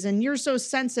babies and you're so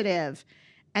sensitive.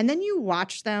 And then you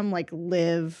watch them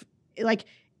live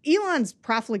Elon's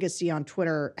profligacy on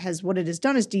Twitter what it has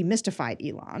done is demystified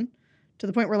Elon to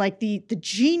the point where the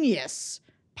genius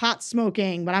pot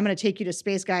smoking, but I'm going to take you to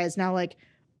space guy is now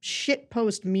shit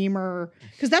post memer.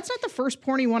 Cause that's not the first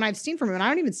porny one I've seen from him. And I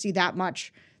don't even see that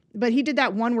much, but he did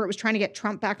that one where it was trying to get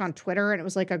Trump back on Twitter. And it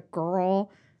was a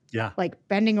girl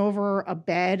bending over a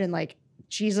bed and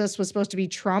Jesus was supposed to be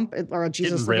Trump or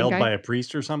Jesus getting railed by a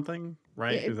priest or something,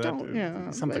 right?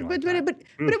 Something like that.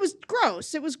 But it was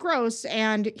gross. It was gross.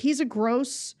 And he's a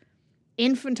gross,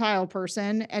 infantile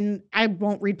person. And I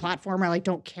won't read Platform. I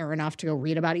don't care enough to go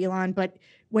read about Elon. But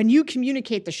when you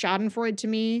communicate the Schadenfreude to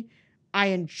me, I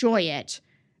enjoy it.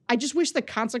 I just wish the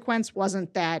consequence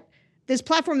wasn't that this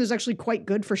platform is actually quite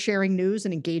good for sharing news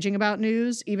and engaging about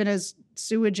news, even as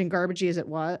sewage and garbagey as it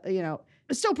was,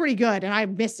 it's still pretty good. And I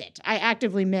miss it. I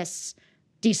actively miss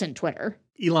decent Twitter.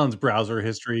 Elon's browser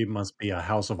history must be a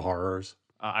house of horrors.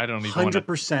 I don't even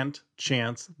 100%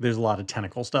 chance there's a lot of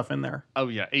tentacle stuff in there. Oh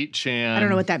yeah, 8chan. I don't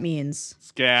know what that means.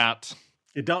 Scat.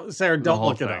 Sarah, don't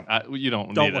look it up. You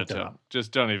don't need it to.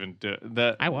 Just don't even do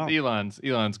it. I won't.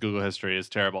 Elon's Google history is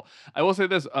terrible. I will say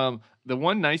this. The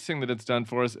one nice thing that it's done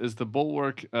for us is the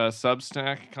Bulwark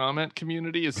Substack comment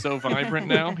community is so vibrant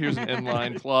now. Here's an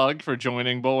inline plug for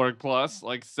joining Bulwark Plus.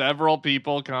 Several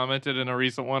people commented in a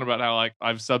recent one about how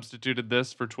I've substituted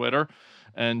this for Twitter.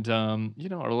 And,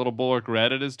 our little Bulwark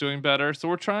Reddit is doing better. So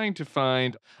we're trying to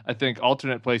find, I think,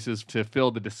 alternate places to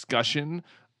fill the discussion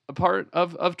part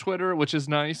of Twitter, which is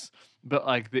nice, but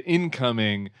the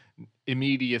incoming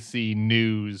immediacy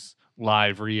news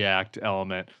live react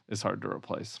element is hard to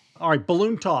replace. All right,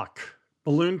 balloon talk.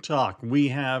 We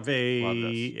have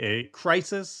a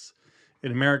crisis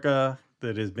in America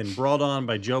that has been brought on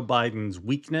by Joe Biden's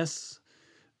weakness.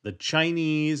 The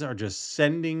Chinese are just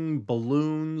sending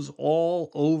balloons all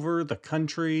over the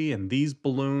country, and these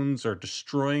balloons are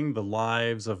destroying the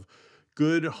lives of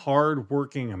good,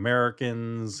 hard-working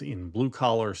Americans in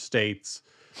blue-collar states,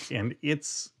 and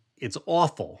it's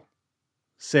awful.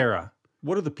 Sarah,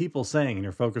 what are the people saying in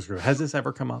your focus group? Has this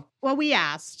ever come up? Well, we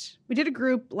asked. We did a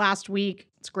group last week.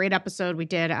 It's a great episode we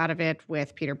did out of it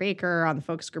with Peter Baker on the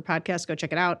Focus Group podcast. Go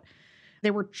check it out.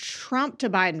 They were Trump to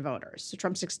Biden voters. So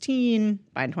Trump 16,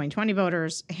 Biden 2020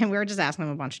 voters. And we were just asking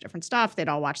them a bunch of different stuff. They'd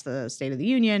all watch the State of the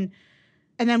Union.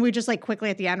 And then we just quickly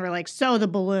at the end, we're so the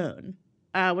balloon.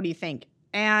 What do you think?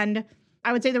 And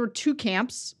I would say there were 2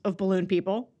 camps of balloon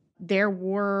people. There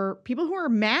were people who were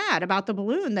mad about the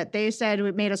balloon, that they said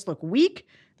it made us look weak,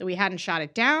 that we hadn't shot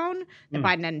it down, that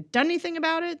Biden hadn't done anything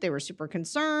about it. They were super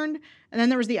concerned. And then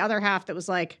there was the other half that was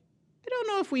I don't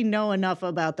know if we know enough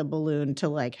about the balloon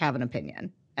to have an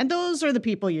opinion. And those are the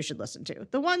people you should listen to.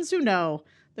 The ones who know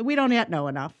that we don't yet know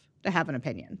enough to have an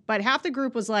opinion. But half the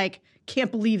group was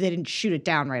can't believe they didn't shoot it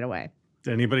down right away.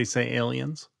 Did anybody say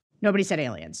aliens? Nobody said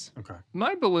aliens. Okay.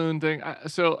 My balloon thing,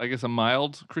 so I guess a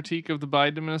mild critique of the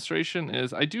Biden administration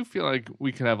is I do feel like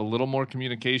we could have a little more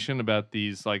communication about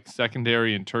these like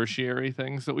secondary and tertiary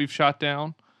things that we've shot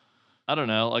down. I don't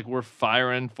know, like we're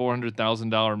firing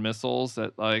 $400,000 missiles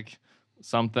at like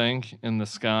something in the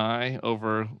sky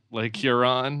over Lake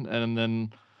Huron. And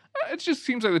then it just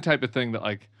seems like the type of thing that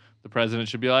like the president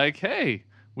should be like, hey,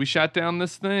 we shot down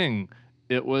this thing.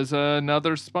 It was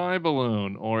another spy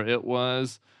balloon, or it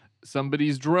was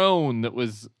somebody's drone that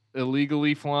was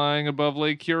illegally flying above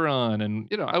Lake Huron. And,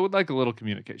 you know, I would like a little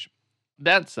communication.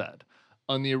 That said,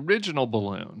 on the original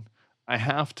balloon, I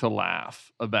have to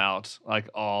laugh about like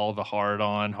all the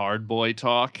hard boy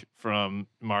talk from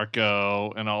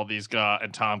Marco and all these guys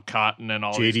and Tom Cotton and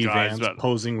all JD these guys. Vance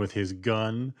posing with his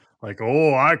gun. Like,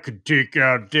 oh, I could take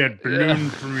out that balloon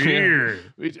from here.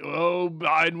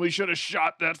 Biden, we should have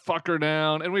shot that fucker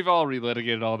down. And we've all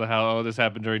relitigated all the how this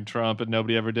happened during Trump and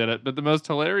nobody ever did it. But the most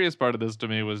hilarious part of this to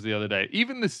me was the other day.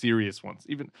 Even the serious ones.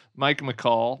 Even Mike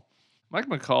McCall,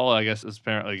 I guess, is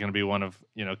apparently going to be one of,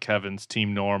 you know, Kevin's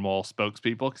Team Normal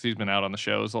spokespeople because he's been out on the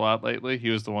shows a lot lately.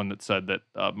 He was the one that said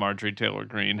that Marjorie Taylor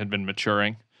Greene had been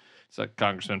maturing. He's a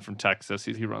congressman from Texas.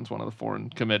 He runs one of the foreign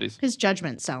committees. His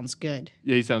judgment sounds good.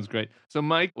 Yeah, he sounds great. So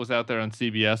Mike was out there on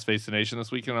CBS Face the Nation this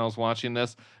weekend. I was watching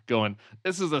this going,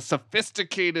 this is a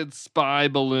sophisticated spy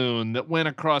balloon that went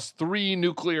across 3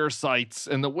 nuclear sites.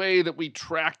 And the way that we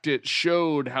tracked it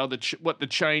showed how what the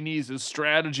Chinese'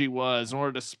 strategy was in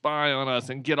order to spy on us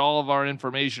and get all of our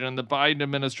information. And the Biden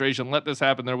administration let this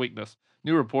happen, their weakness.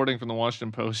 New reporting from the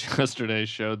Washington Post yesterday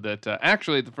showed that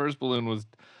actually the first balloon was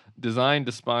designed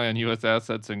to spy on U.S.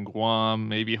 assets in Guam,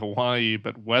 maybe Hawaii,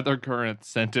 but weather currents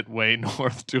sent it way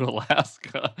north to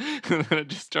Alaska, and then it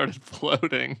just started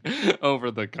floating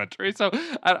over the country. So,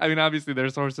 I mean, obviously their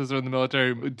sources are in the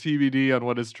military, TBD on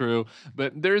what is true,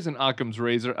 but there's an Occam's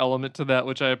razor element to that,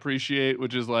 which I appreciate,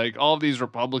 which is like all of these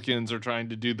Republicans are trying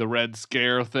to do the Red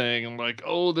Scare thing, and like,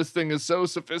 oh, this thing is so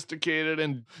sophisticated,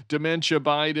 and dementia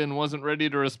Biden wasn't ready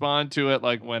to respond to it,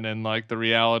 like when in like the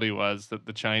reality was that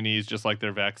the Chinese, just like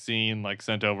their vaccine, like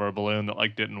sent over a balloon that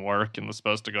like didn't work and was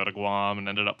supposed to go to Guam and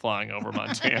ended up flying over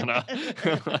Montana.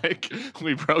 Like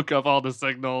we broke up all the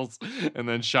signals and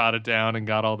then shot it down and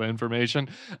got all the information.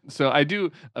 So I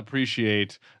do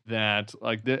appreciate that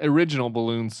like the original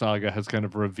balloon saga has kind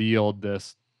of revealed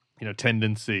this, you know,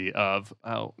 tendency of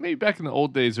maybe back in the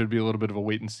old days there'd be a little bit of a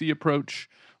wait and see approach.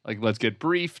 Like, let's get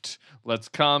briefed, let's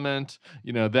comment.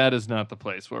 You know, that is not the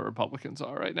place where Republicans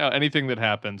are right now. Anything that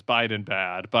happens, Biden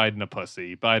bad, Biden a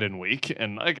pussy, Biden weak.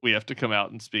 And like, we have to come out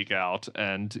and speak out.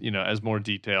 And, you know, as more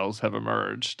details have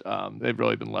emerged, they've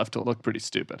really been left to look pretty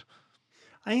stupid.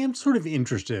 I am sort of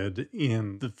interested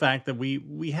in the fact that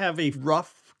we have a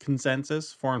rough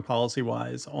consensus foreign policy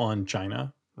wise on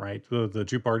China, right? The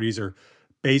two parties are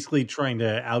basically trying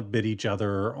to outbid each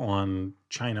other on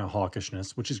China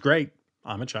hawkishness, which is great.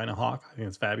 I'm a China hawk. I think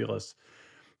it's fabulous.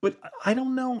 But I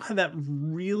don't know how that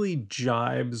really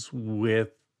jives with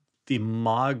the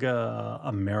MAGA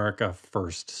America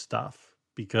First stuff,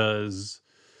 because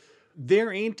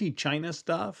their anti-China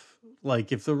stuff,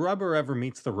 like if the rubber ever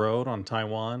meets the road on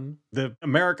Taiwan, the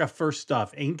America First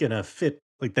stuff ain't going to fit.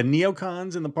 Like the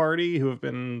neocons in the party who have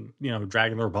been, you know,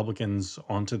 dragging the Republicans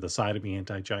onto the side of the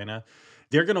anti-China,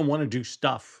 they're going to want to do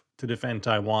stuff to defend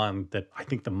Taiwan that I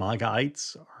think the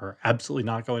MAGAites are absolutely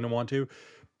not going to want to.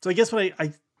 So I guess what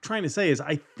I'm trying to say is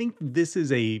I think this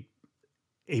is a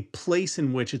place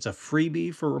in which it's a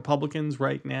freebie for Republicans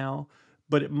right now,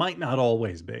 but it might not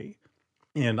always be.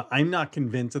 And I'm not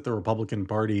convinced that the Republican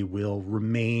Party will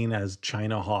remain as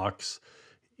China hawks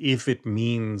if it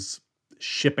means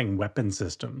shipping weapon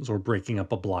systems or breaking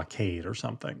up a blockade or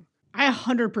something. I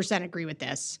 100% agree with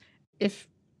this. If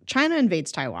China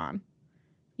invades Taiwan,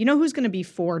 you know who's going to be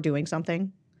for doing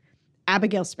something?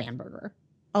 Abigail Spanberger,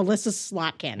 Alyssa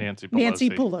Slotkin, Nancy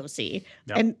Pelosi.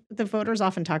 Yep. And the voters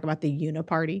often talk about the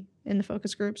uniparty in the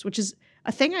focus groups, which is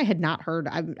a thing I had not heard.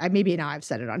 I maybe now I've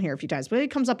said it on here a few times, but it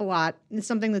comes up a lot. It's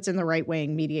something that's in the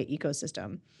right-wing media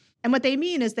ecosystem. And what they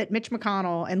mean is that Mitch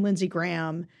McConnell and Lindsey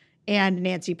Graham and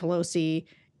Nancy Pelosi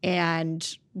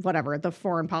and whatever, the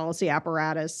foreign policy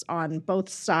apparatus on both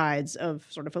sides of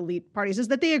sort of elite parties is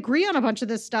that they agree on a bunch of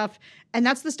this stuff. And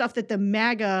that's the stuff that the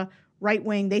MAGA right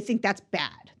wing, they think that's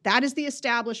bad. That is the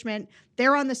establishment.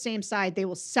 They're on the same side. They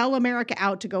will sell America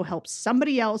out to go help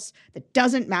somebody else that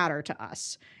doesn't matter to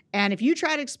us. And if you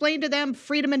try to explain to them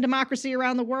freedom and democracy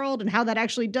around the world and how that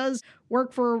actually does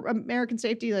work for American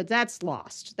safety, that's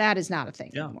lost. That is not a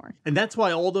thing anymore. And that's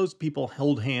why all those people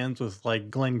held hands with like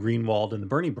Glenn Greenwald and the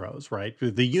Bernie Bros, right?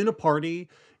 The uniparty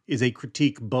is a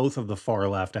critique both of the far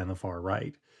left and the far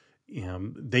right.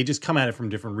 They just come at it from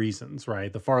different reasons,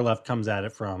 right? The far left comes at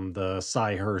it from the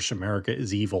Cy Hirsch, America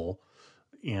is evil,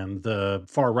 and the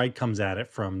far right comes at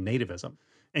it from nativism.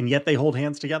 And yet they hold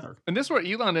hands together. And this is where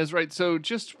Elon is, right? So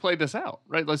just play this out,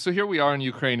 right? Like, so here we are in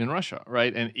Ukraine and Russia,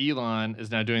 right? And Elon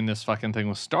is now doing this fucking thing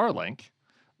with Starlink,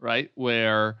 right?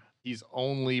 Where he's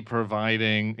only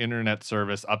providing internet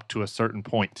service up to a certain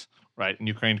point, right? In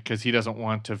Ukraine, because he doesn't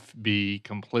want to be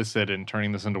complicit in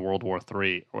turning this into World War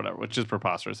III or whatever, which is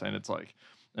preposterous. And it's like,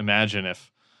 imagine if,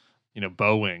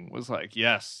 Boeing was like,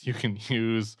 yes, you can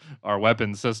use our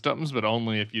weapon systems, but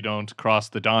only if you don't cross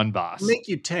the Donbass. Make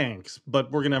you tanks, but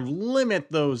we're going to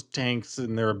limit those tanks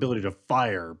and their ability to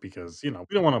fire because, we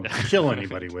don't want to kill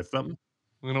anybody with them.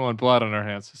 We don't want blood on our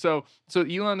hands. So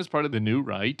Elon is part of the new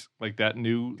right, like that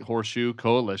new horseshoe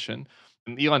coalition.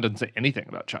 And Elon doesn't say anything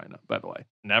about China, by the way,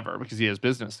 never, because he has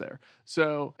business there.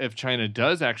 So if China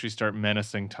does actually start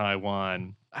menacing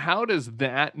Taiwan, how does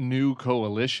that new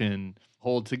coalition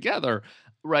hold together,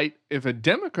 right? If a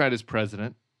Democrat is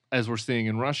president, as we're seeing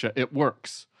in Russia, it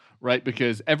works, right?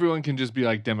 Because everyone can just be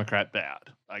like Democrat bad.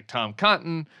 Like Tom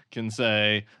Cotton can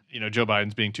say, Joe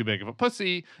Biden's being too big of a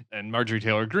pussy. And Marjorie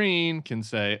Taylor Greene can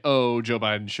say, oh, Joe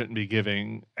Biden shouldn't be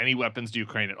giving any weapons to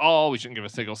Ukraine at all. We shouldn't give a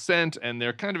single cent. And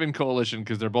they're kind of in coalition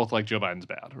because they're both like Joe Biden's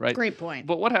bad, right? Great point.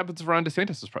 But what happens if Ron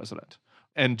DeSantis is president?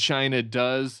 And China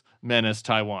does menace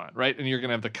Taiwan, right? And you're going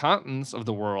to have the Cottons of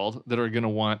the world that are going to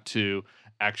want to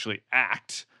actually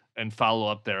act and follow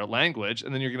up their language.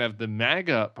 And then you're going to have the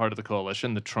MAGA part of the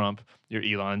coalition, the Trump, your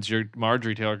Elons, your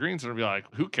Marjorie Taylor Greenes, and be like,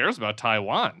 who cares about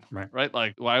Taiwan? Right?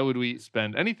 Like, why would we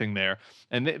spend anything there?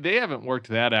 And they haven't worked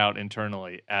that out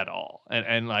internally at all.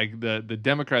 And like the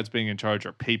Democrats being in charge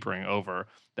are papering over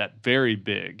that very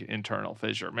big internal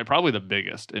fissure. I mean, probably the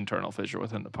biggest internal fissure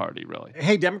within the party, really.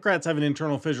 Hey, Democrats have an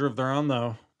internal fissure of their own,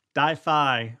 though.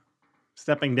 Di-Fi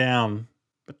stepping down,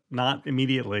 but not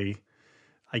immediately.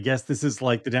 I guess this is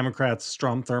like the Democrats'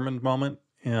 Strom Thurmond moment.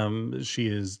 She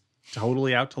is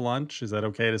totally out to lunch. Is that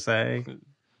okay to say?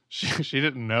 She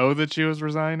didn't know that she was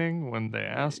resigning when they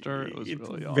asked her. It was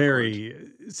really awkward.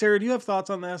 Very. Sarah, do you have thoughts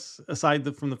on this,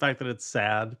 aside from the fact that it's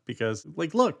sad? Because,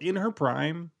 like, look, in her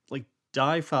prime, like,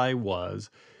 Di-Fi was,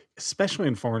 especially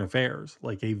in foreign affairs,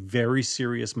 like a very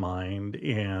serious mind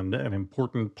and an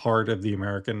important part of the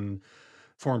American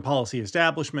foreign policy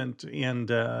establishment, and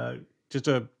just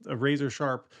a razor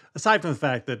sharp, aside from the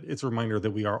fact that it's a reminder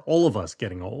that we are all of us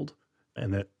getting old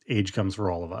and that age comes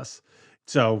for all of us.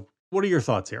 So what are your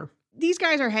thoughts here? These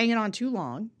guys are hanging on too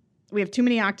long. We have too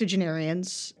many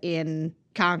octogenarians in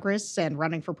Congress and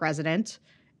running for president.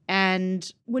 And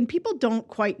when people don't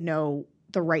quite know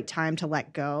the right time to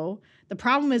let go, the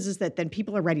problem is that then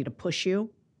people are ready to push you,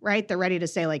 right? They're ready to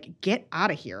say, like, get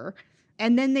out of here.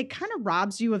 And then it kind of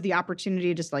robs you of the opportunity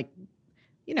to just, like,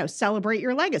 celebrate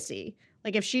your legacy.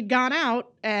 Like, if she'd gone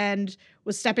out and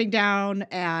was stepping down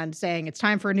and saying it's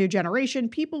time for a new generation,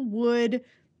 people would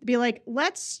be like,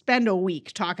 let's spend a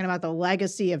week talking about the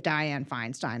legacy of Dianne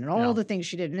Feinstein and all the things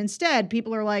she did. And instead,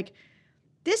 people are like,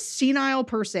 this senile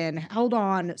person held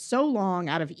on so long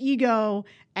out of ego,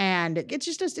 and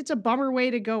it's a bummer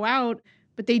way to go out,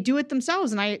 but they do it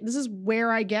themselves. And this is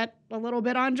where I get a little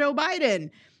bit on Joe Biden.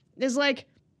 Is like,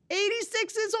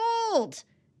 86 is old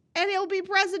and he'll be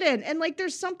president. And like,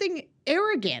 there's something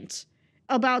arrogant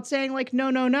about saying like,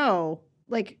 no.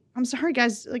 Like, I'm sorry,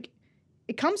 guys. Like,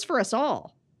 it comes for us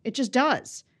all. It just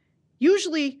does.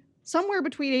 Usually somewhere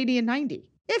between 80 and 90,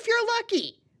 if you're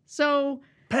lucky. So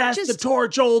pass the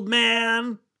torch, old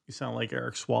man. You sound like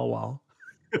Eric Swalwell.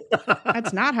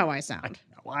 That's not how I sound.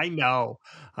 I know.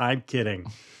 I'm kidding.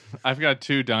 I've got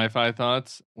two Di-Fi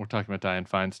thoughts. We're talking about Dianne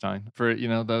Feinstein. For,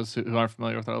 those who aren't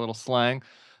familiar with our little slang.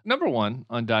 Number one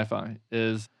on Di-Fi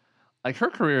is, like, her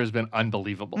career has been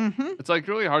unbelievable. Mm-hmm. It's, like,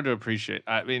 really hard to appreciate.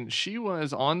 I mean, she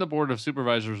was on the board of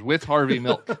supervisors with Harvey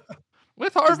Milk.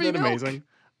 With Harvey Isn't that Milk. amazing?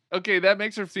 Okay, that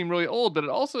makes her seem really old, but it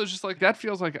also is just like, that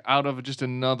feels like out of just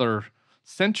another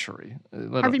century.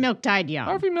 Harvey Milk died young.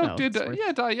 Harvey Milk did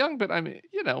die young, but I mean,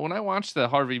 when I watched the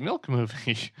Harvey Milk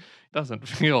movie, it doesn't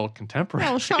feel contemporary.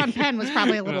 Well, Sean Penn was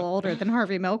probably a little older than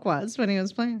Harvey Milk was when he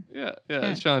was playing.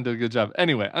 Yeah, Sean did a good job.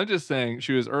 Anyway, I'm just saying,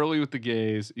 she was early with the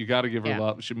gays. You got to give her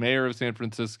love. She mayor of San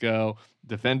Francisco,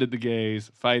 defended the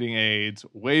gays, fighting AIDS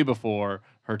way before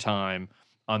her time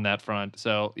on that front.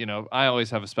 So, I always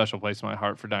have a special place in my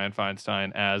heart for Dianne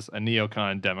Feinstein as a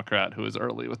neocon Democrat who was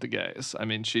early with the gays. I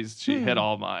mean, she hit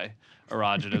all my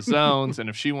erogenous zones. And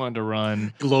if she wanted to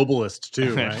run, Globalist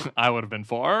too, right? I would have been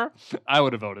for her. I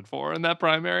would have voted for her in that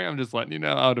primary. I'm just letting you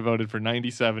know, I would have voted for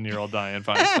 97-year-old Dianne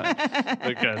Feinstein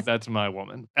because that's my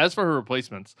woman. As for her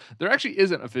replacements, there actually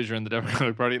isn't a fissure in the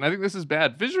Democratic Party. And I think this is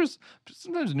bad. Fissures,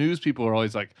 sometimes news people are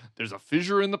always like, there's a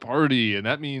fissure in the party and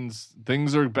that means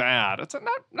things are bad. It's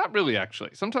not really,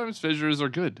 actually. Sometimes fissures are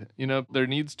good. There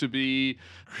needs to be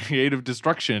creative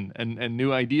destruction and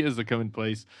new ideas that come in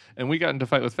place. And we got into a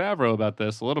fight with Favreau about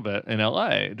this a little bit in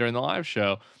LA during the live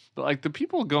show. But like the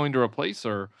people going to replace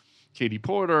her, Katie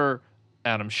Porter,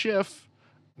 Adam Schiff,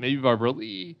 maybe Barbara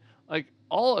Lee, like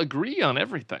all agree on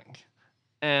everything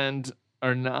and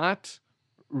are not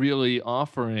really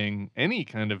offering any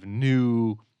kind of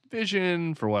new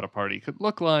vision for what a party could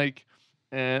look like.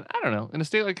 And I don't know, in a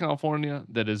state like California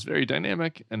that is very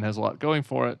dynamic and has a lot going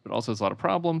for it, but also has a lot of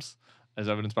problems, as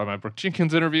evidenced by my Brooke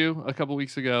Jenkins interview a couple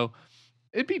weeks ago,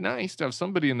 it'd be nice to have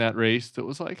somebody in that race that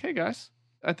was like, hey guys,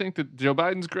 I think that Joe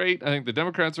Biden's great. I think the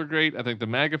Democrats are great. I think the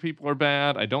MAGA people are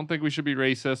bad. I don't think we should be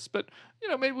racist, but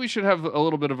maybe we should have a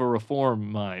little bit of a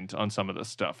reform mind on some of this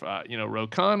stuff. Ro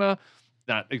Khanna,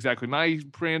 not exactly my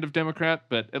brand of Democrat,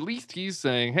 but at least he's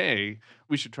saying, hey,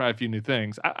 we should try a few new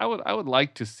things. I would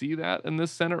like to see that in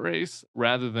this Senate race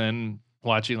rather than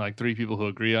watching like three people who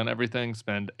agree on everything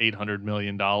spend $800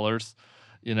 million,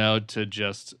 to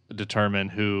just determine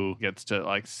who gets to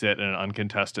like sit in an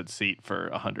uncontested seat for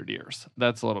 100 years.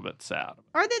 That's a little bit sad.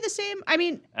 Are they the same? I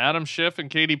mean, Adam Schiff and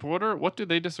Katie Porter, what do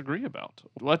they disagree about?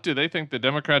 What do they think the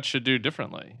Democrats should do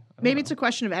differently? Maybe it's a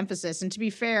question of emphasis. And to be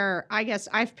fair, I guess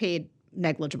I've paid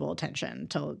negligible attention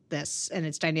to this and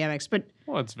its dynamics, but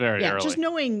it's very early. Just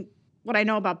knowing what I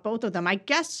know about both of them, I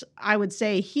guess I would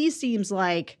say he seems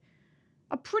like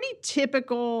a pretty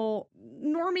typical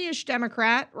normie-ish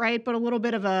Democrat, right? But a little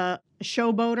bit of a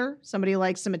showboater, somebody who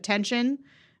likes some attention.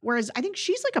 Whereas I think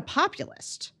she's like a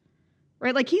populist,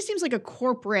 right? Like he seems like a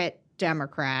corporate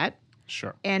Democrat.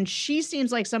 Sure. And she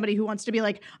seems like somebody who wants to be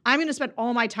like, I'm going to spend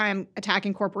all my time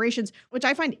attacking corporations, which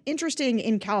I find interesting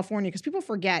in California because people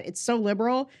forget it's so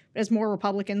liberal. It has more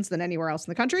Republicans than anywhere else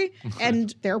in the country.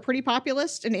 And they're pretty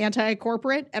populist and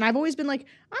anti-corporate. And I've always been like,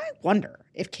 I wonder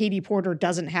if Katie Porter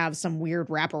doesn't have some weird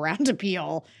wraparound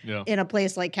appeal in a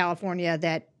place like California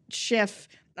that Schiff,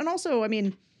 and also, I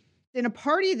mean, in a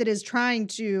party that is trying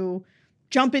to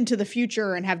jump into the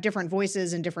future and have different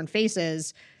voices and different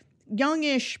faces,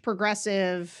 youngish,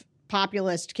 progressive,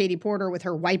 populist Katie Porter with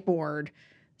her whiteboard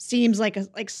seems like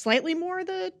slightly more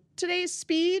the today's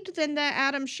speed than the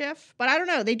Adam Schiff. But I don't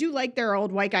know. They do like their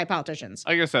old white guy politicians.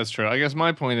 I guess that's true. I guess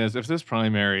my point is if this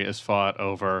primary is fought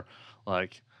over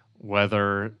like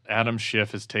whether Adam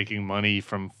Schiff is taking money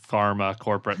from pharma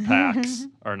corporate PACs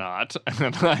or not,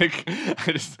 and like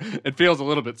it feels a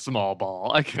little bit small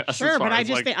ball, I guess. Sure, but I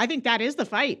think that is the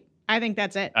fight. I think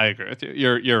that's it. I agree with you.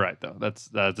 You're right though.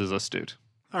 That is astute.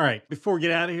 All right. Before we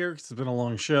get out of here, because it's been a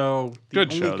long show, the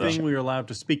only thing we are allowed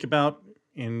to speak about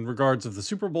in regards of the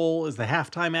Super Bowl is the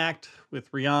halftime act with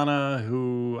Rihanna,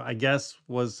 who I guess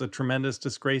was a tremendous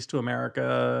disgrace to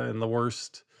America and the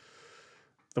worst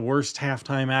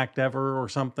halftime act ever or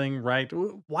something, right?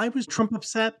 Why was Trump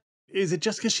upset? Is it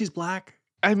just because she's black?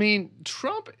 I mean,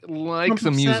 Trump likes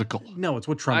a musical. No, it's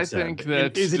what Trump said. I think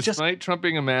that despite Trump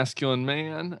being a masculine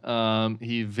man,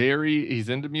 he's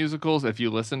into musicals. If you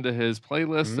listen to his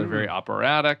playlists, they're very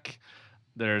operatic.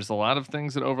 There's a lot of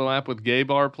things that overlap with gay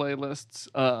bar playlists.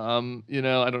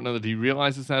 I don't know that he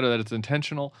realizes that or that it's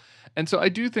intentional. And so I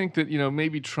do think that,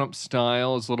 maybe Trump's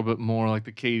style is a little bit more like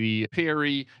the Katy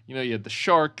Perry. You had the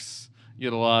Sharks. You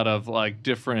had a lot of like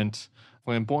different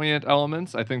flamboyant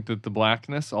elements. I think that the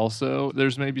blackness also,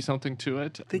 there's maybe something to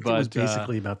it. I think it was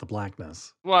basically about the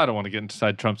blackness. Well, I don't want to get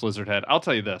inside Trump's lizard head. I'll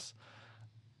tell you this.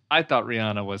 I thought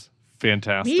Rihanna was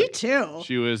fantastic. Me too.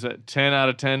 She was a 10 out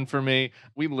of 10 for me.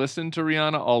 We listened to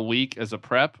Rihanna all week as a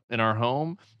prep in our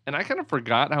home, and I kind of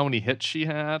forgot how many hits she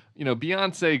had.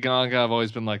 Beyonce, Gaga have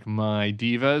always been like my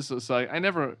divas. So I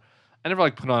never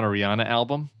like put on a Rihanna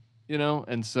album,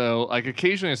 and so like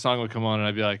occasionally a song would come on and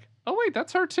I'd be like, oh wait,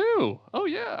 that's her too. Oh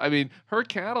yeah. I mean, her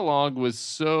catalog was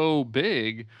so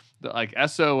big that like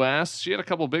SOS, she had a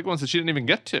couple big ones that she didn't even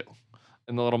get to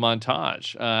in the little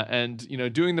montage. And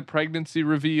doing the pregnancy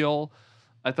reveal,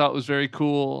 I thought was very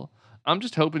cool. I'm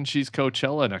just hoping she's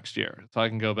Coachella next year so I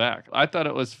can go back. I thought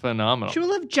it was phenomenal. She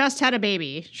will have just had a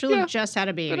baby. She'll have just had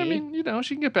a baby. But I mean,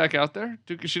 she can get back out there.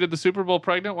 She did the Super Bowl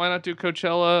pregnant. Why not do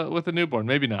Coachella with a newborn?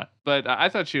 Maybe not. But I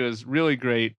thought she was really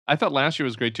great. I thought last year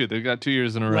was great too. They got 2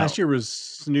 years in a row. Last year was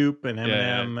Snoop and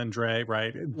Eminem and Dre,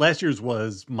 right? Last year's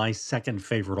was my second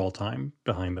favorite all time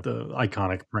behind the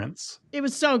iconic Prince. It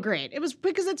was so great. It was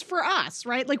because it's for us,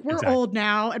 right? Like we're old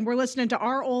now and we're listening to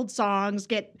our old songs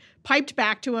get piped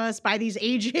back to us by these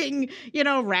aging,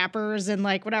 rappers and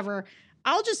like whatever.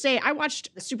 I'll just say I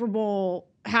watched the Super Bowl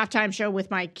halftime show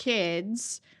with my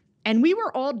kids and we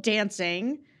were all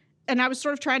dancing and I was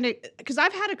sort of trying to, because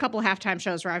I've had a couple halftime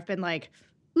shows where I've been like,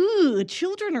 ooh,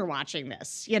 children are watching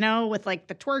this, with like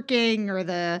the twerking or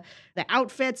the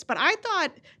outfits. But I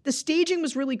thought the staging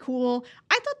was really cool.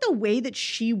 I thought the way that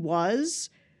she was,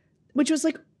 which was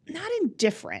like not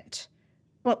indifferent,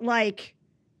 but like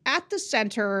at the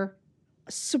center,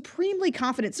 supremely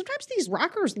confident. Sometimes these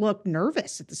rockers look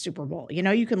nervous at the Super Bowl.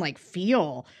 You can like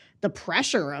feel the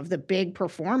pressure of the big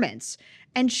performance.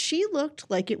 And she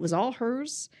looked like it was all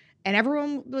hers. And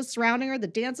everyone was surrounding her. The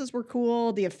dances were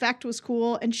cool. The effect was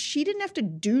cool. And she didn't have to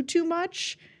do too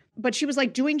much, but she was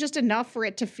like doing just enough for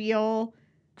it to feel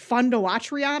fun to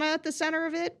watch Rihanna at the center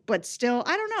of it. But still,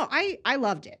 I don't know. I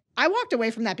loved it. I walked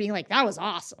away from that being like, that was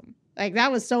awesome. Like,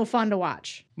 that was so fun to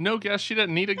watch. No guest? She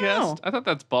didn't need a guest? I thought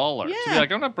that's baller. Yeah. To be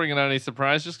like, I'm not bringing out any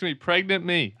surprise. Just going to be pregnant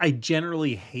me. I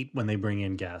generally hate when they bring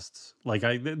in guests. Like,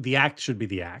 the act should be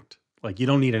the act. Like, you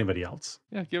don't need anybody else.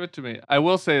 Yeah, give it to me. I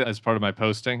will say, as part of my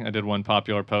posting, I did one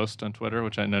popular post on Twitter,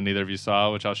 which I know neither of you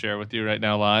saw, which I'll share with you right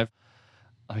now live.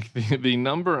 Like, the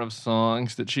number of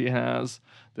songs that she has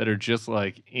that are just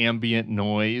like ambient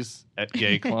noise at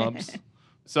gay clubs.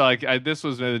 So, like, this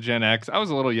was the Gen X. I was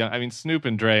a little young. I mean, Snoop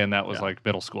and Dre, and that was like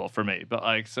middle school for me. But,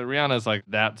 like, so Rihanna's like,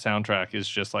 that soundtrack is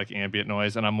just like ambient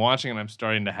noise. And I'm watching and I'm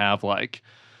starting to have like,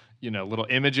 little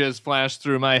images flash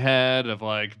through my head of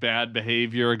like bad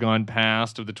behavior gone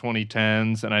past of the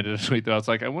 2010s. And I did a tweet that I was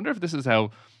like, I wonder if this is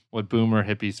what boomer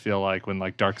hippies feel like when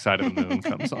like Dark Side of the Moon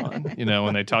comes on,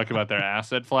 when they talk about their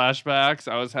acid flashbacks.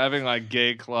 I was having like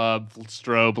gay club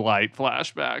strobe light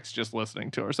flashbacks just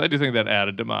listening to her. So I do think that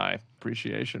added to my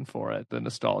appreciation for it, the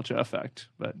nostalgia effect.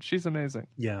 But she's amazing.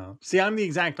 Yeah. See, I'm the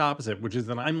exact opposite, which is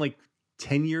that I'm like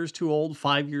 10 years too old,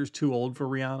 5 years too old for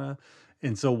Rihanna.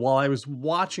 And so while I was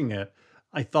watching it,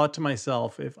 I thought to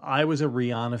myself, if I was a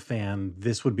Rihanna fan,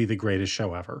 this would be the greatest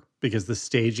show ever because the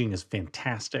staging is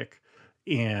fantastic.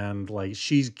 And like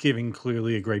she's giving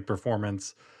clearly a great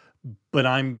performance. But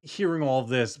I'm hearing all of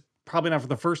this, probably not for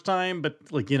the first time, but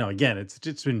like, again,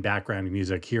 it's been background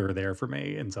music here or there for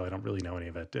me. And so I don't really know any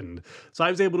of it. And so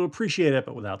I was able to appreciate it,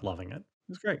 but without loving it. It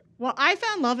was great. Well, I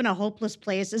found Love in a Hopeless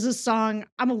Place is a song.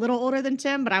 I'm a little older than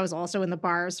Tim, but I was also in the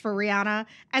bars for Rihanna.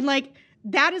 And like,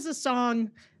 that is a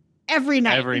song every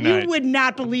night. You would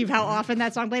not believe how often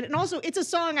that song played. And also, it's a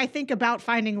song I think about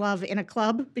finding love in a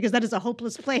club because that is a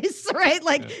hopeless place, right?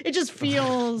 Like, it just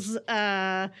feels,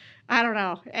 I don't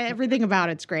know. Everything about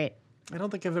it's great. I don't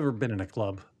think I've ever been in a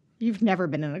club. You've never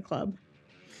been in a club.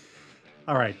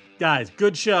 All right, guys,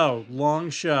 good show, long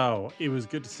show. It was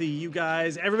good to see you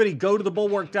guys. Everybody go to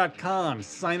thebulwark.com,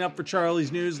 sign up for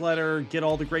Charlie's newsletter, get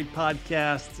all the great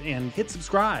podcasts, and hit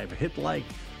subscribe, hit like,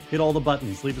 hit all the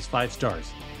buttons, leave us 5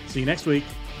 stars. See you next week.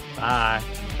 Bye.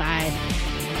 Bye.